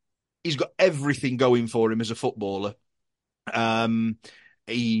got everything going for him as a footballer.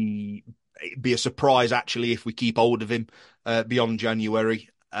 It'd be a surprise actually if we keep hold of him beyond January.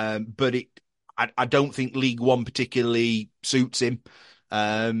 But I don't think League One particularly suits him.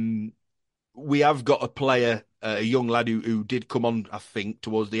 We have got a player, a young lad who did come on, I think,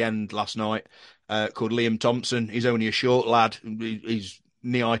 towards the end last night, called Liam Thompson. He's only a short lad. He's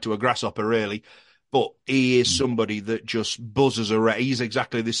knee-high to a grasshopper, really. But he is somebody that just buzzes around. He's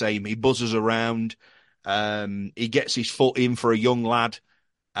exactly the same. He buzzes around. He gets his foot in for a young lad.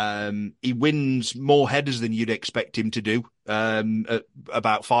 He wins more headers than you'd expect him to do. At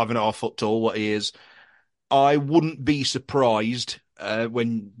about 5.5 foot tall, what he is. I wouldn't be surprised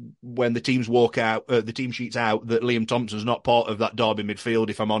when the teams walk out, the team sheets out, that Liam Thompson's not part of that Derby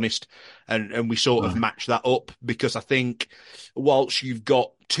midfield, if I'm honest, and we sort of match that up, because I think whilst you've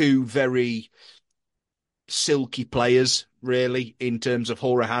got 2 very silky players, really, in terms of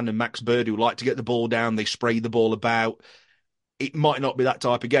Horahan and Max Bird, who like to get the ball down, they spray the ball about, it might not be that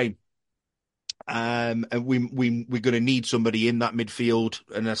type of game. And we're going to need somebody in that midfield.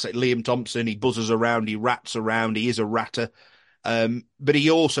 And I say Liam Thompson, he buzzes around, he rats around, he is a ratter. But he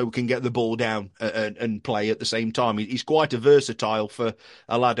also can get the ball down and play at the same time. He's quite a versatile for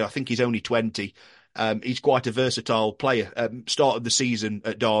a lad. I think he's only 20. He's quite a versatile player. Started the season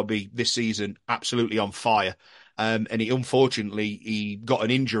at Derby this season absolutely on fire. And unfortunately, he got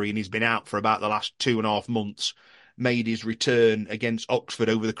an injury and he's been out for about the last 2.5 months. Made his return against Oxford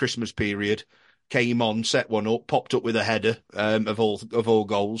over the Christmas period. Came on, set one up, popped up with a header of all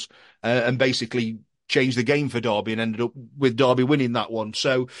goals, and basically changed the game for Derby and ended up with Derby winning that one.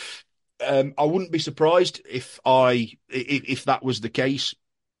 So I wouldn't be surprised if that was the case.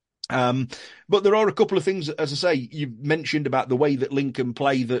 But there are a couple of things, as I say, you mentioned about the way that Lincoln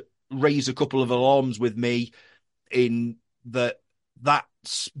play that raise a couple of alarms with me, in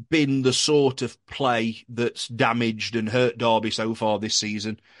that's been the sort of play that's damaged and hurt Derby so far this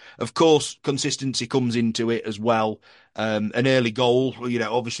season. Of course, consistency comes into it as well. An early goal,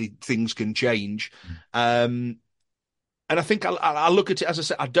 obviously things can change. And I think I look at it, as I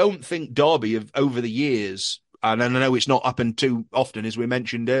said, I don't think Derby have, over the years, and I know it's not happened too often, as we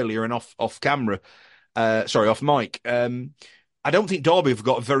mentioned earlier, and off camera, off mic. I don't think Derby have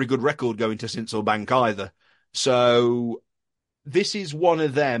got a very good record going to Sincil Bank either. So this is one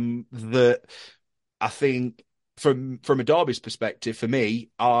of them that I think, from a Derby's perspective, for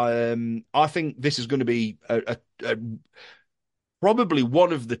me, I think this is going to be probably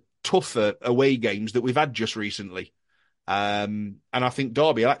one of the tougher away games that we've had just recently. And I think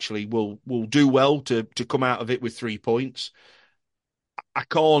Derby actually will do well to come out of it with 3 points. I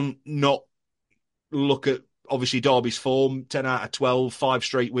can't not look at, obviously, Derby's form, 10 out of 12, 5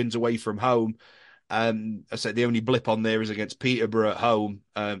 straight wins away from home. I said the only blip on there is against Peterborough at home,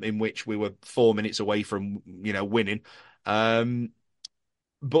 in which we were 4 minutes away from, winning. But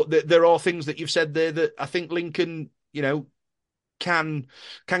there are things that you've said there that I think Lincoln can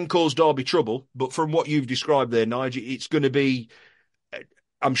cause Derby trouble. But from what you've described there, Nigel, it's going to be.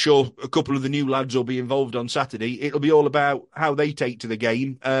 I'm sure a couple of the new lads will be involved on Saturday. It'll be all about how they take to the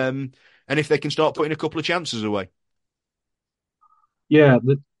game, and if they can start putting a couple of chances away. Yeah,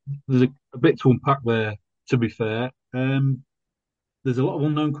 there's a bit to unpack there, to be fair. There's a lot of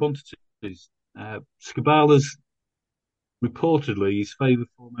unknown quantities. Skabala's reportedly his favourite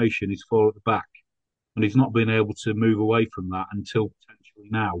formation is four at the back, and he's not been able to move away from that until potentially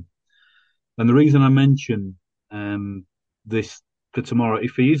now. And the reason I mention this for tomorrow,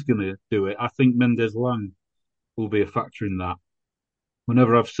 if he is going to do it, I think Mendes Lang will be a factor in that.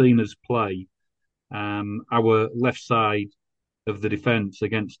 Whenever I've seen us play, our left side of the defence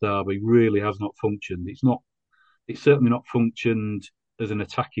against Derby really has not functioned. It's certainly not functioned as an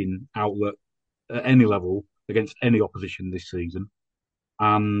attacking outlet at any level against any opposition this season.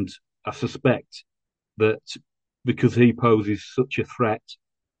 And I suspect that because he poses such a threat,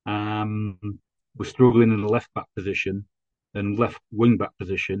 we're struggling in the left back position and left wing back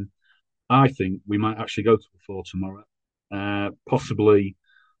position. I think we might actually go to a 4 tomorrow, possibly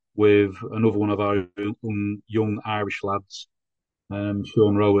with another one of our young Irish lads,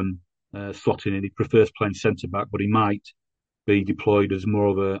 Sean Rowan, slotting in. He prefers playing centre back, but he might be deployed as more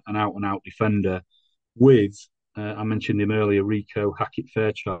of an out and out defender. With I mentioned him earlier, Rico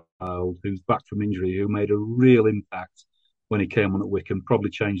Hackett-Fairchild, who's back from injury, who made a real impact when he came on at Wycombe, probably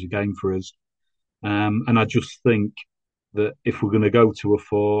changed the game for us. And I just think that if we're going to go to a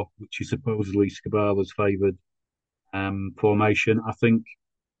 4, which is supposedly Skabala's favoured formation, I think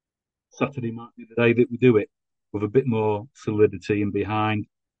Saturday might be the day that we do it with a bit more solidity in behind,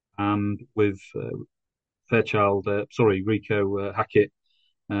 and with Rico Hackett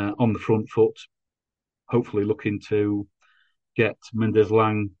on the front foot, hopefully looking to get Mendes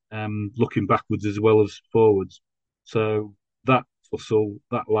Lang looking backwards as well as forwards. So that tussle,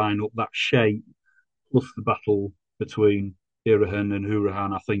 that lineup, that shape, plus the battle between Irahan and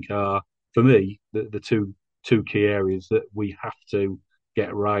Hourihane, I think are, for me, the two key areas that we have to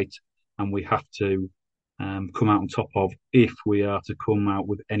get right, and we have to come out on top of if we are to come out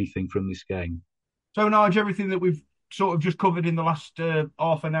with anything from this game. So, Nigel, everything that we've sort of just covered in the last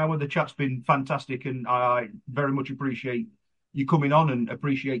half an hour, the chat's been fantastic, and I very much appreciate you coming on and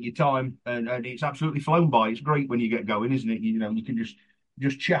appreciate your time. And it's absolutely flown by. It's great when you get going, isn't it? You can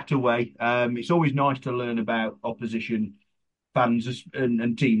just chat away. It's always nice to learn about opposition fans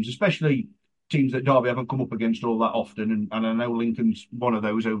and teams, especially teams that Derby haven't come up against all that often. And I know Lincoln's one of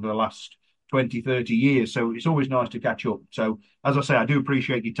those over the last 20, 30 years. So it's always nice to catch up. So, as I say, I do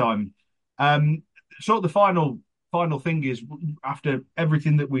appreciate your time. Sort of the final thing is, after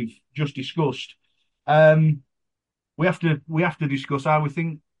everything that we've just discussed, we have to discuss how we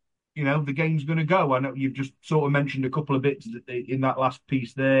think the game's going to go. I know you've just sort of mentioned a couple of bits in that last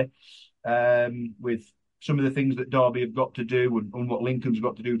piece there, with some of the things that Derby have got to do and what Lincoln's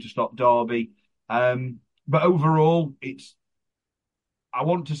got to do to stop Derby. But overall, I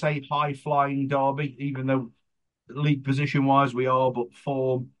want to say high flying Derby, even though league position wise we are, but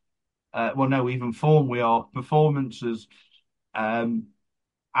form. Even form we are. Performances out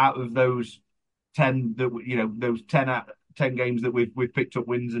of those 10 that those 10 games that we've picked up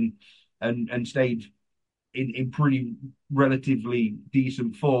wins and stayed in pretty relatively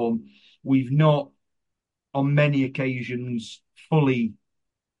decent form. We've not on many occasions fully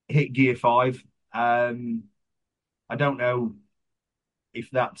hit gear 5. I don't know if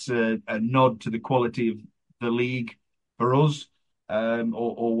that's a nod to the quality of the league for us.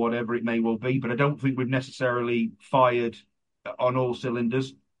 Or whatever it may well be, but I don't think we've necessarily fired on all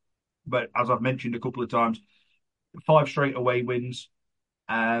cylinders. But as I've mentioned a couple of times, 5 straight away wins.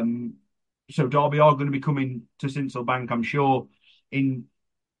 So Derby are going to be coming to Sincil Bank, I'm sure, in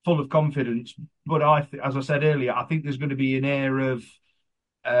full of confidence. But as I said earlier, I think there's going to be an air of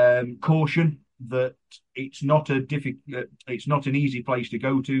caution that it's not an easy place to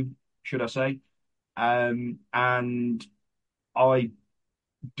go to, should I say? And I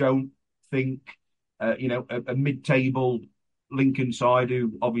don't think, a mid-table Lincoln side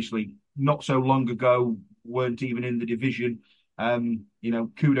who obviously not so long ago weren't even in the division.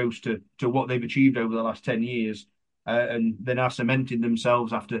 Kudos to what they've achieved over the last 10 years, and they're now cementing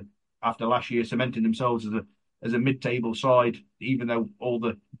themselves after last year, cementing themselves as a mid-table side. Even though all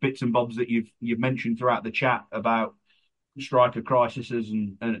the bits and bobs that you've mentioned throughout the chat about striker crises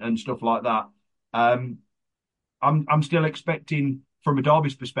and stuff like that. I'm still expecting, from a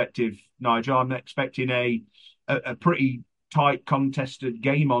Derby's perspective, Nigel, I'm expecting a pretty tight, contested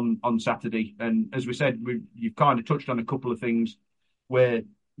game on Saturday. And as we said, you've kind of touched on a couple of things where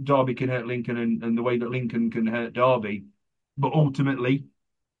Derby can hurt Lincoln and the way that Lincoln can hurt Derby. But ultimately,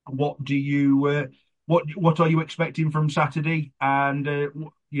 what do you what are you expecting from Saturday? And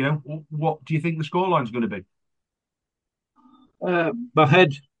what do you think the scoreline's going to be? My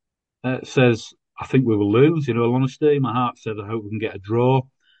head says I think we will lose. In all honesty, my heart says I hope we can get a draw,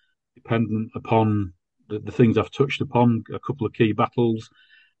 dependent upon the things I've touched upon, a couple of key battles.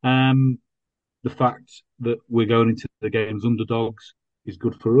 The fact that we're going into the games underdogs is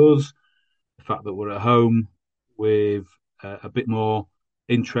good for us. The fact that we're at home with a bit more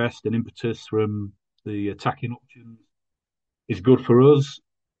interest and impetus from the attacking options is good for us.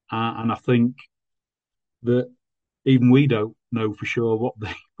 And I think that even we don't know for sure what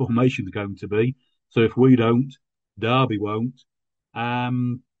the formation is going to be. So if we don't, Derby won't.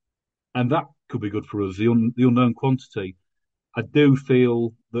 And that could be good for us, the unknown quantity. I do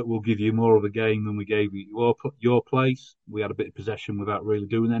feel that we'll give you more of a game than we gave you your place. We had a bit of possession without really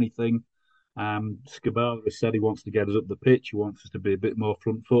doing anything. Scabala has said he wants to get us up the pitch. He wants us to be a bit more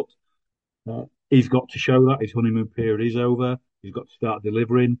front foot. He's got to show that his honeymoon period is over. He's got to start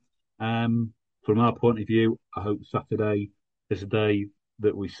delivering. From our point of view, I hope Saturday is a day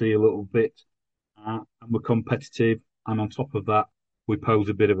that we see a little bit and we're competitive. And on top of that, we pose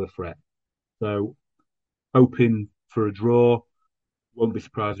a bit of a threat. So, hoping for a draw. Won't be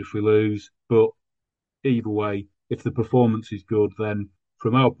surprised if we lose. But either way, if the performance is good, then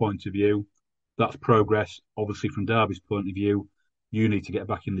from our point of view, that's progress. Obviously, from Derby's point of view, you need to get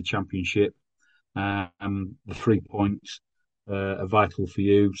back in the Championship. The 3 points are vital for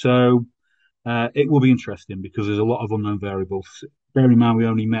you. So it will be interesting because there's a lot of unknown variables. Bear in mind, we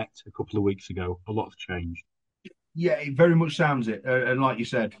only met a couple of weeks ago. A lot has changed. Yeah, it very much sounds it. And like you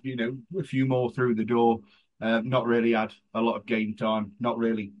said, a few more through the door. Not really had a lot of game time. Not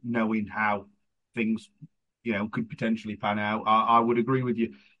really knowing how things, could potentially pan out. I would agree with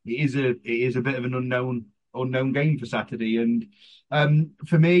you. It is a bit of an unknown game for Saturday. And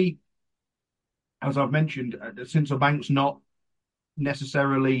for me, as I've mentioned, since the bank's not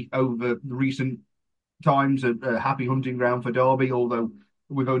necessarily over the recent times a happy hunting ground for Derby, although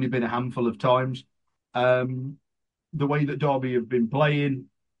we've only been a handful of times. The way that Derby have been playing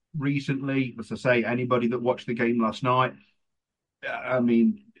recently, as I say, anybody that watched the game last night, I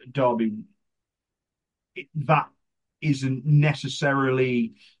mean, Derby, that isn't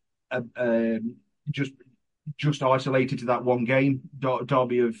necessarily just isolated to that one game.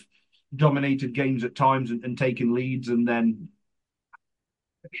 Derby have dominated games at times and taken leads, and then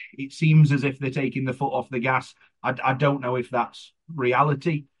it seems as if they're taking the foot off the gas. I don't know if that's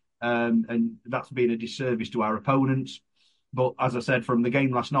reality, and that's been a disservice to our opponents. But as I said, from the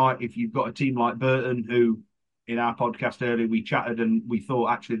game last night, if you've got a team like Burton, who in our podcast earlier we chatted and we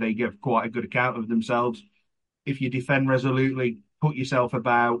thought actually they give quite a good account of themselves. If you defend resolutely, put yourself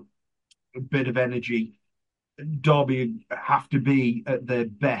about, a bit of energy, Derby have to be at their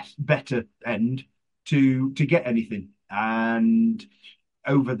better end to get anything. And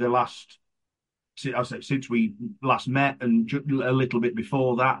over the last, I say, since we last met and a little bit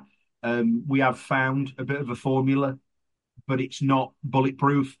before that, we have found a bit of a formula, but it's not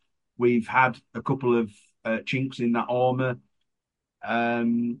bulletproof. We've had a couple of chinks in that armour,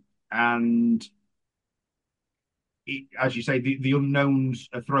 and as you say, the unknowns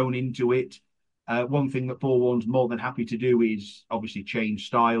are thrown into it. One thing that Paul Warne's more than happy to do is obviously change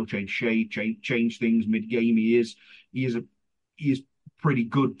style, change shape, change things mid-game. He is pretty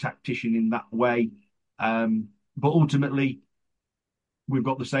good tactician in that way. But ultimately, we've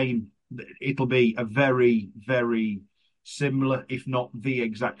got the same. It'll be a very, very similar, if not the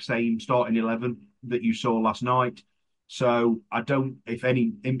exact same starting 11 that you saw last night. So I don't, if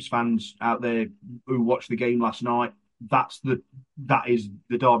any Imps fans out there who watched the game last night, that is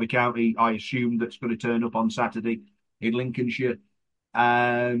the Derby County, I assume, that's going to turn up on Saturday in Lincolnshire.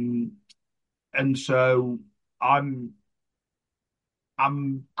 And so I'm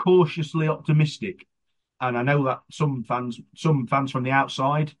cautiously optimistic. And I know that some fans from the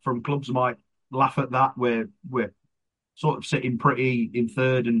outside, from clubs, might laugh at that. We're sort of sitting pretty in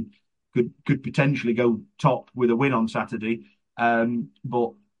third and could potentially go top with a win on Saturday.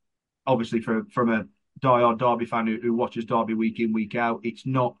 But obviously, from a diehard Derby fan who watches Derby week in, week out, it's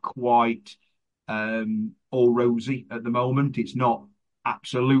not quite all rosy at the moment. It's not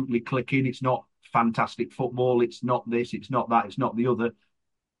absolutely clicking. It's not fantastic football. It's not this. It's not that. It's not the other.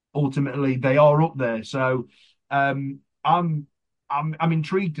 Ultimately, they are up there. So I'm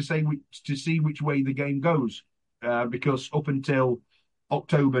intrigued to see which way the game goes, because up until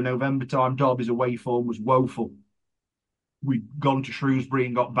October, November time, Derby's away form was woeful. We'd gone to Shrewsbury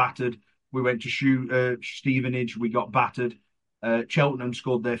and got battered. We went to Stevenage, we got battered. Cheltenham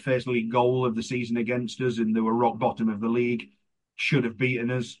scored their first league goal of the season against us, and they were rock bottom of the league. Should have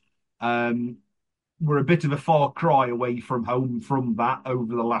beaten us. We're a bit of a far cry away from home from that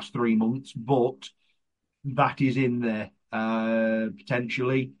over the last 3 months, but that is in there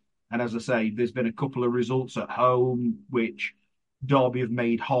potentially. And as I say, there's been a couple of results at home which Derby have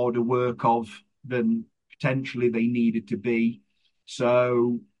made harder work of than potentially they needed to be.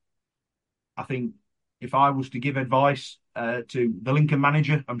 So I think if I was to give advice to the Lincoln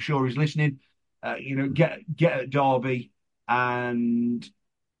manager, I'm sure he's listening, get at Derby and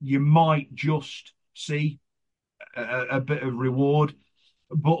you might just see a bit of reward.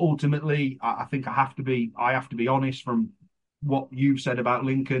 But ultimately, I think I have to be honest from what you've said about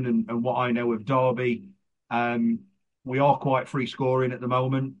Lincoln and what I know of Derby. We are quite free scoring at the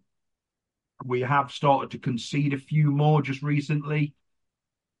moment. We have started to concede a few more just recently.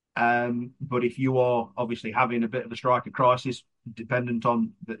 But if you are obviously having a bit of a striker crisis, dependent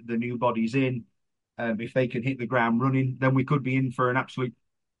on the new bodies in, if they can hit the ground running, then we could be in for an absolute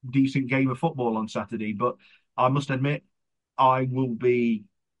decent game of football on Saturday. But I must admit, I will be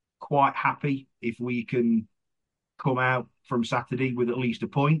quite happy if we can come out from Saturday with at least a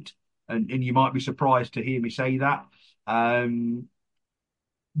point. And you might be surprised to hear me say that. But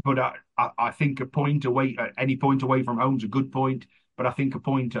I think a point away, any point away from home is a good point. But I think a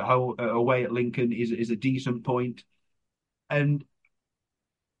point away at Lincoln is a decent point. And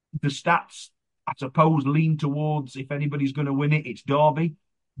the stats, I suppose, lean towards if anybody's going to win it, it's Derby.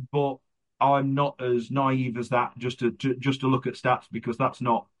 But I'm not as naive as that just to look at stats, because that's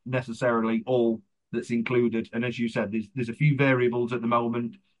not necessarily all that's included. And as you said, there's a few variables at the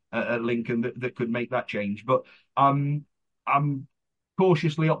moment at Lincoln that could make that change. But I'm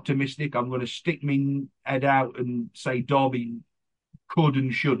cautiously optimistic. I'm going to stick my head out and say Derby could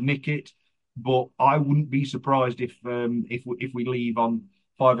and should nick it, but I wouldn't be surprised if we leave on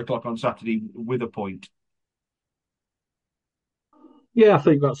 5 o'clock on Saturday with a point. Yeah, I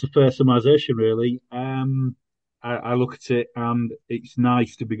think that's a fair summarisation, really. I look at it and it's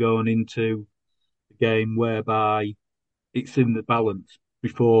nice to be going into a game whereby it's in the balance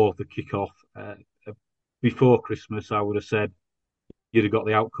before the kick-off. Before Christmas, I would have said you'd have got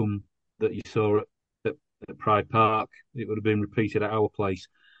the outcome that you saw at Pride Park. It would have been repeated at our place.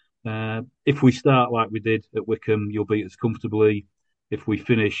 If we start like we did at Wickham, you'll beat us comfortably. If we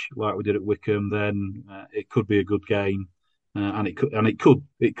finish like we did at Wickham, then it could be a good game. And it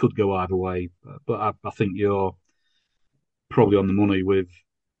could go either way, but I think you're probably on the money with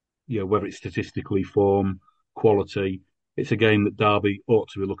whether it's statistically form, quality. It's a game that Derby ought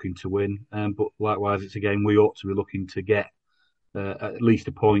to be looking to win, but likewise, it's a game we ought to be looking to get at least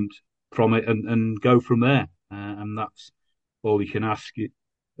a point from it and go from there. And that's all you can ask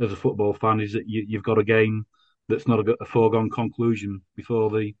as a football fan, is that you've got a game that's not a foregone conclusion before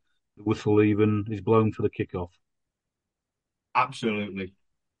the whistle even is blown for the kickoff. Absolutely.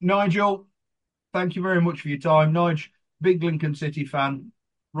 Nigel, thank you very much for your time. Nigel, big Lincoln City fan,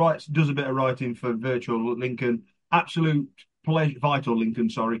 does a bit of writing for Virtual Lincoln. Absolute pleasure, Vital Lincoln,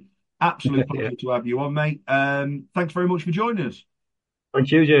 sorry. Absolute pleasure to have you on, mate. Thanks very much for joining us.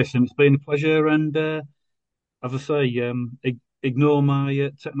 Thank you, Jason. It's been a pleasure. And as I say, ignore my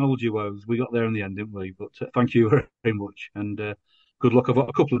technology woes. We got there in the end, didn't we? But thank you very much. And good luck. I've got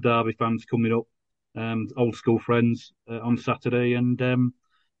a couple of Derby fans coming up. Old school friends on Saturday, and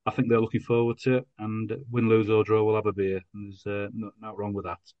I think they're looking forward to it. And win, lose or draw, we'll have a beer. And there's not wrong with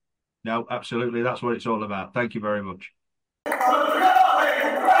that. No, absolutely. That's what it's all about. Thank you very much.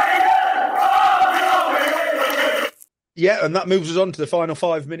 Yeah, and that moves us on to the final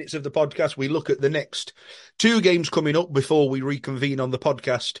 5 minutes of the podcast. We look at the next 2 games coming up before we reconvene on the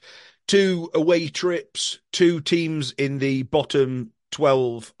podcast. 2 away trips, 2 teams in the bottom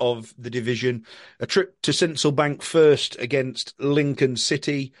 12 of the division. A trip to Sincil Bank first against Lincoln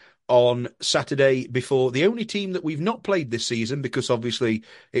City on Saturday, before the only team that we've not played this season, because obviously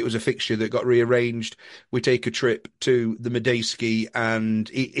it was a fixture that got rearranged. We take a trip to the Medeski, and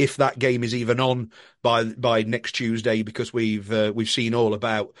if that game is even on by next Tuesday, because we've seen all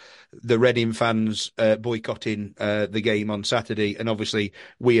about the Reading fans boycotting the game on Saturday, and obviously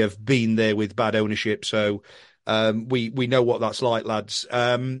we have been there with bad ownership, so we know what that's like, lads.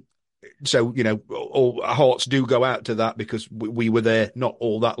 So, all our hearts do go out to that, because we were there not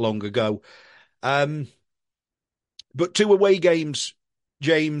all that long ago. But 2 away games,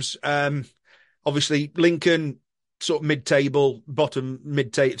 James. Obviously, Lincoln, sort of mid-table,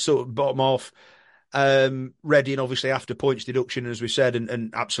 sort of bottom half. Reading, obviously, after points deduction, as we said,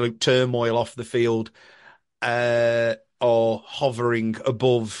 and absolute turmoil off the field, are hovering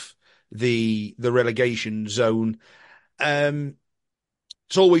above the relegation zone.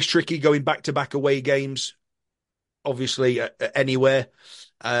 It's always tricky going back-to-back away games, obviously, anywhere.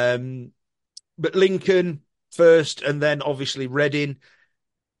 But Lincoln first, and then obviously Reading.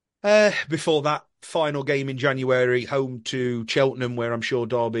 Before that final game in January, home to Cheltenham, where I'm sure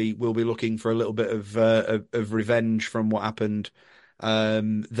Derby will be looking for a little bit of revenge from what happened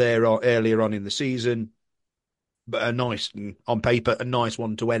there earlier on in the season. But on paper, a nice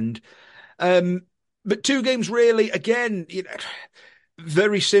one to end. But two games really, again,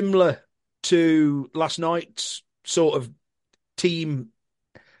 very similar to last night's sort of team.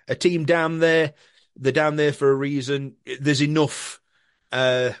 A team down there, they're down there for a reason. There's enough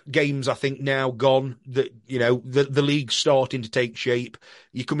games, I think, now gone that, the league's starting to take shape.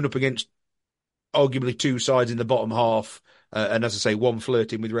 You're coming up against arguably two sides in the bottom half, and as I say, one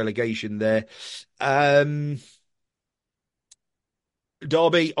flirting with relegation there.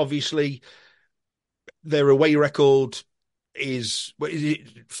 Derby, obviously, their away record is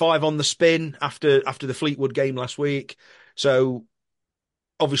 5 on the spin after the Fleetwood game last week. So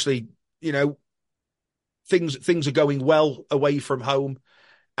obviously, things are going well away from home.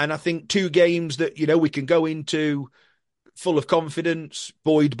 And I think two games that, we can go into full of confidence,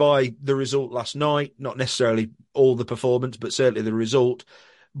 buoyed by the result last night, not necessarily all the performance, but certainly the result.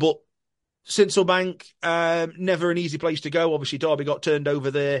 But Sincilbank, never an easy place to go. Obviously, Derby got turned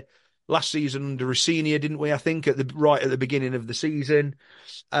over there last season under Rossini, didn't we? I think right at the beginning of the season.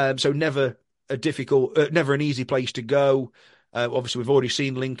 So never never an easy place to go. Obviously, we've already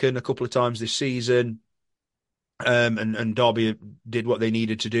seen Lincoln a couple of times this season, and Derby did what they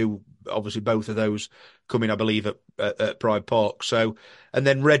needed to do. Obviously, both of those coming, I believe, at Pride Park. So, and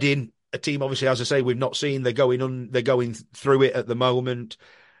then Reading, a team, obviously, as I say, we've not seen. They're going through it at the moment.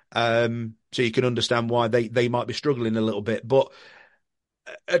 So you can understand why they might be struggling a little bit, but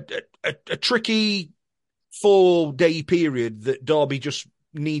a tricky 4-day period that Derby just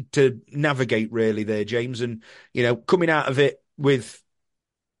need to navigate really there, James. And coming out of it with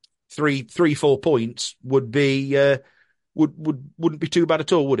 3-4 points wouldn't be too bad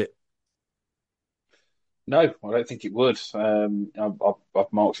at all, would it? No, I don't think it would.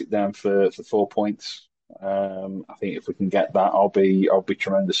 I've marked it down for 4 points. I think if we can get that, I'll be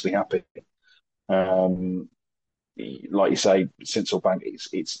tremendously happy. Like you say, Sincilbank,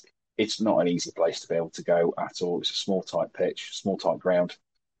 it's not an easy place to be able to go at all. It's a small, tight pitch, small, tight ground.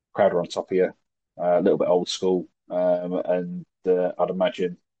 Crowd are on top of you, a little bit old school, and I'd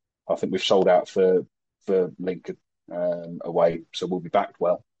imagine. I think we've sold out for Lincoln away, so we'll be backed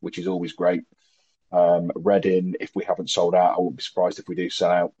well, which is always great. Reading, if we haven't sold out, I wouldn't be surprised if we do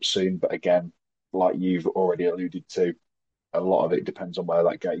sell out soon. But again, like you've already alluded to, a lot of it depends on whether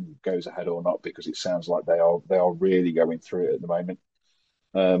that game goes ahead or not, because it sounds like they are really going through it at the moment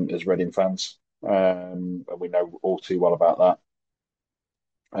as Reading fans, and we know all too well about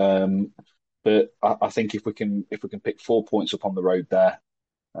that. But I think if we can pick 4 points up on the road there,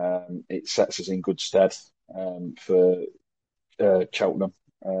 it sets us in good stead for Cheltenham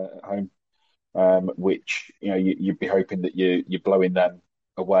at home, which you'd be hoping that you're blowing them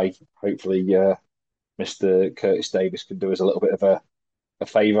away. Hopefully, Mr. Curtis Davis can do us a little bit of a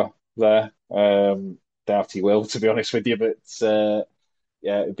favour there. Doubt he will, to be honest with you, but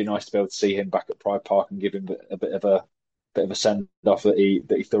yeah, it'd be nice to be able to see him back at Pride Park and give him a bit of a send off that he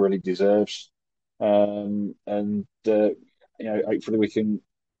thoroughly deserves. And hopefully we can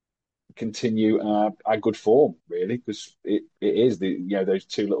continue our good form, really, because it is those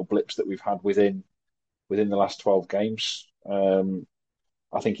two little blips that we've had within the last 12 games.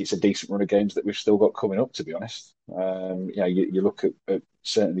 I think it's a decent run of games that we've still got coming up, to be honest. You look at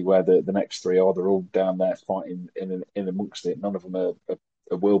certainly where the next three are. They're all down there fighting in amongst it. None of them are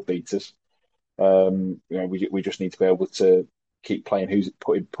world beaters. We just need to be able to keep playing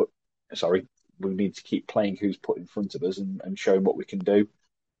we need to keep playing who's put in front of us and showing what we can do.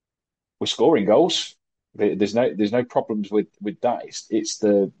 We're scoring goals. There's no problems with that. It's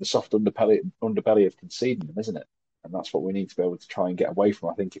the soft underbelly of conceding them, isn't it? And that's what we need to be able to try and get away from.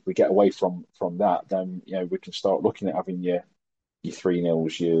 I think if we get away from that, then we can start looking at having your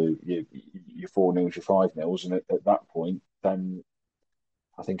 3-0s, your 4-0s, your 5-0s, and at that point, then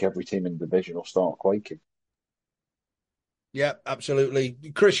I think every team in the division will start quaking. Yeah, absolutely.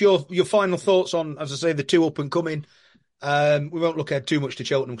 Chris, your final thoughts on, as I say, the two up and coming. We won't look ahead too much to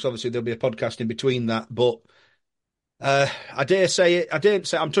Cheltenham because obviously there'll be a podcast in between that. But I dare say it.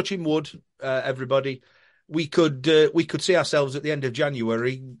 I'm touching wood, everybody. We could see ourselves at the end of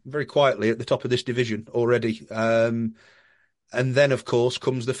January very quietly at the top of this division already. And then, of course,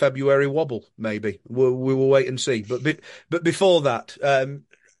 comes the February wobble, maybe. We will wait and see. But before that,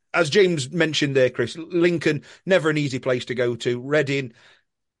 as James mentioned there, Chris, Lincoln, never an easy place to go to. Reading,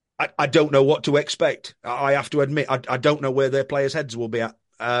 I don't know what to expect. I have to admit, I don't know where their players' heads will be at.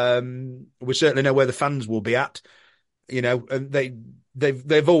 We certainly know where the fans will be at. And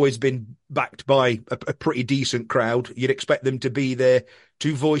they've always been backed by a pretty decent crowd. You'd expect them to be there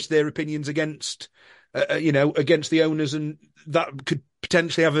to voice their opinions against the owners, and that could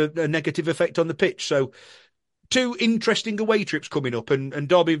potentially have a negative effect on the pitch. So, two interesting away trips coming up, and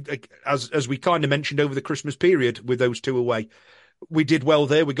Derby, as we kind of mentioned over the Christmas period with those two away, we did well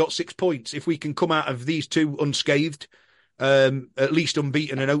there. We got 6 points. If we can come out of these two unscathed, at least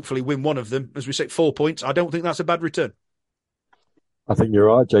unbeaten, and hopefully win one of them, as we say, 4 points, I don't think that's a bad return. I think you're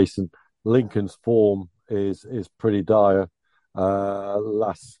right, Jason. Lincoln's form is pretty dire.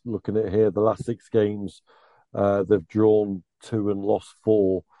 Looking at here, the last 6 games, they've drawn 2 and lost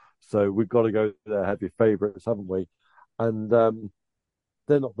 4. So we've got to go to their heavy favourites, haven't we? And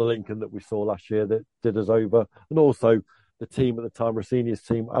they're not the Lincoln that we saw last year that did us over. And also, the team at the time, Rossini's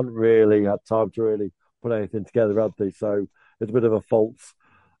team, hadn't really had time to really put anything together, had they? So it's a bit of a false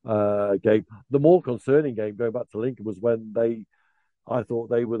game. The more concerning game, going back to Lincoln, was when I thought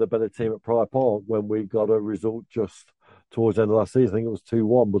they were the better team at Pryor Park when we got a result just towards the end of last season. I think it was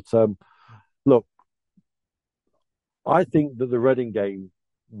 2-1. But look, I think that the Reading game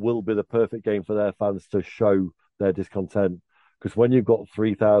will be the perfect game for their fans to show their discontent. Because when you've got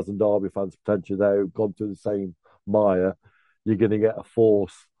 3,000 Derby fans potentially there who've gone through the same mire, you're going to get a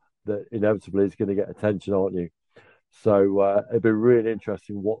force that inevitably is going to get attention, aren't you? So it'd be really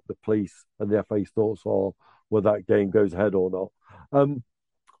interesting what the police and the FA's thoughts are whether that game goes ahead or not.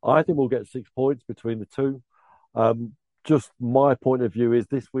 I think we'll get 6 points between the two. Just my point of view is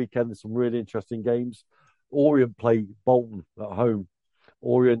this weekend there's some really interesting games. Orient played Bolton at home.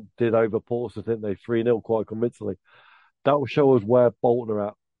 Orient did over Portsmouth, didn't they? 3-0 quite convincingly. That will show us where Bolton are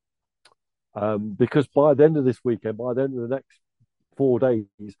at. Because by the end of this weekend, by the end of the next 4 days,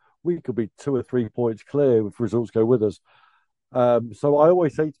 we could be 2 or 3 points clear if results go with us. So I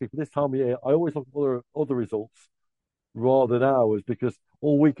always say to people this time of year, I always look for other results rather than ours, because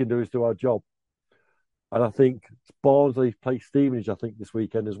all we can do is do our job. And I think Barnsley play Stevenage, I think, this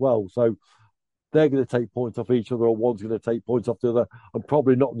weekend as well. So they're going to take points off each other, or one's going to take points off the other, and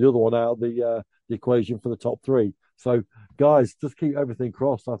probably not the other one out of the equation for the top 3. So, guys, just keep everything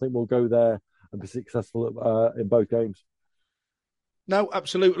crossed. I think we'll go there and be successful in both games. No,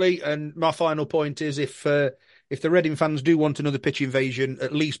 absolutely. And my final point is if the Reading fans do want another pitch invasion,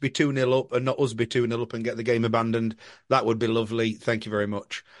 at least be 2-0 up and not us be 2-0 up and get the game abandoned. That would be lovely. Thank you very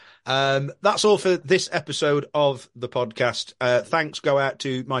much. That's all for this episode of the podcast. Thanks go out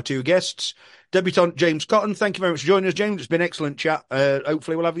to my 2 guests. Debutant James Cotton, thank you very much for joining us, James. It's been an excellent chat.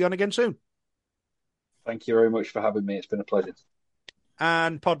 Hopefully we'll have you on again soon. Thank you very much for having me. It's been a pleasure.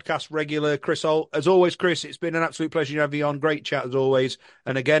 And podcast regular Chris Holt. As always, Chris, it's been an absolute pleasure to have you on. Great chat as always.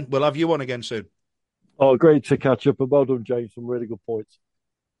 And again, we'll have you on again soon. Oh, great to catch up. And well done, James. Some really good points.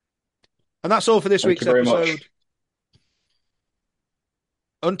 And that's all for this week's episode. Much.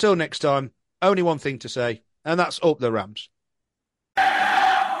 Until next time, only one thing to say, and that's up the Rams.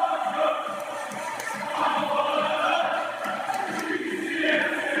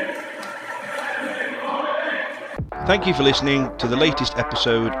 Thank you for listening to the latest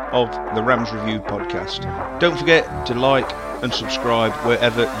episode of the Rams Review podcast. Don't forget to like and subscribe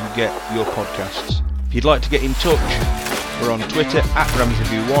wherever you get your podcasts. If you'd like to get in touch, we're on Twitter at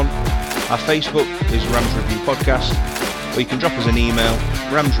RamsReview1. Our Facebook is Rams Review Podcast, or you can drop us an email,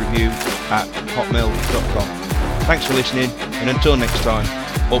 ramsreview@hotmail.com. Thanks for listening, and until next time,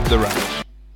 up the Rams.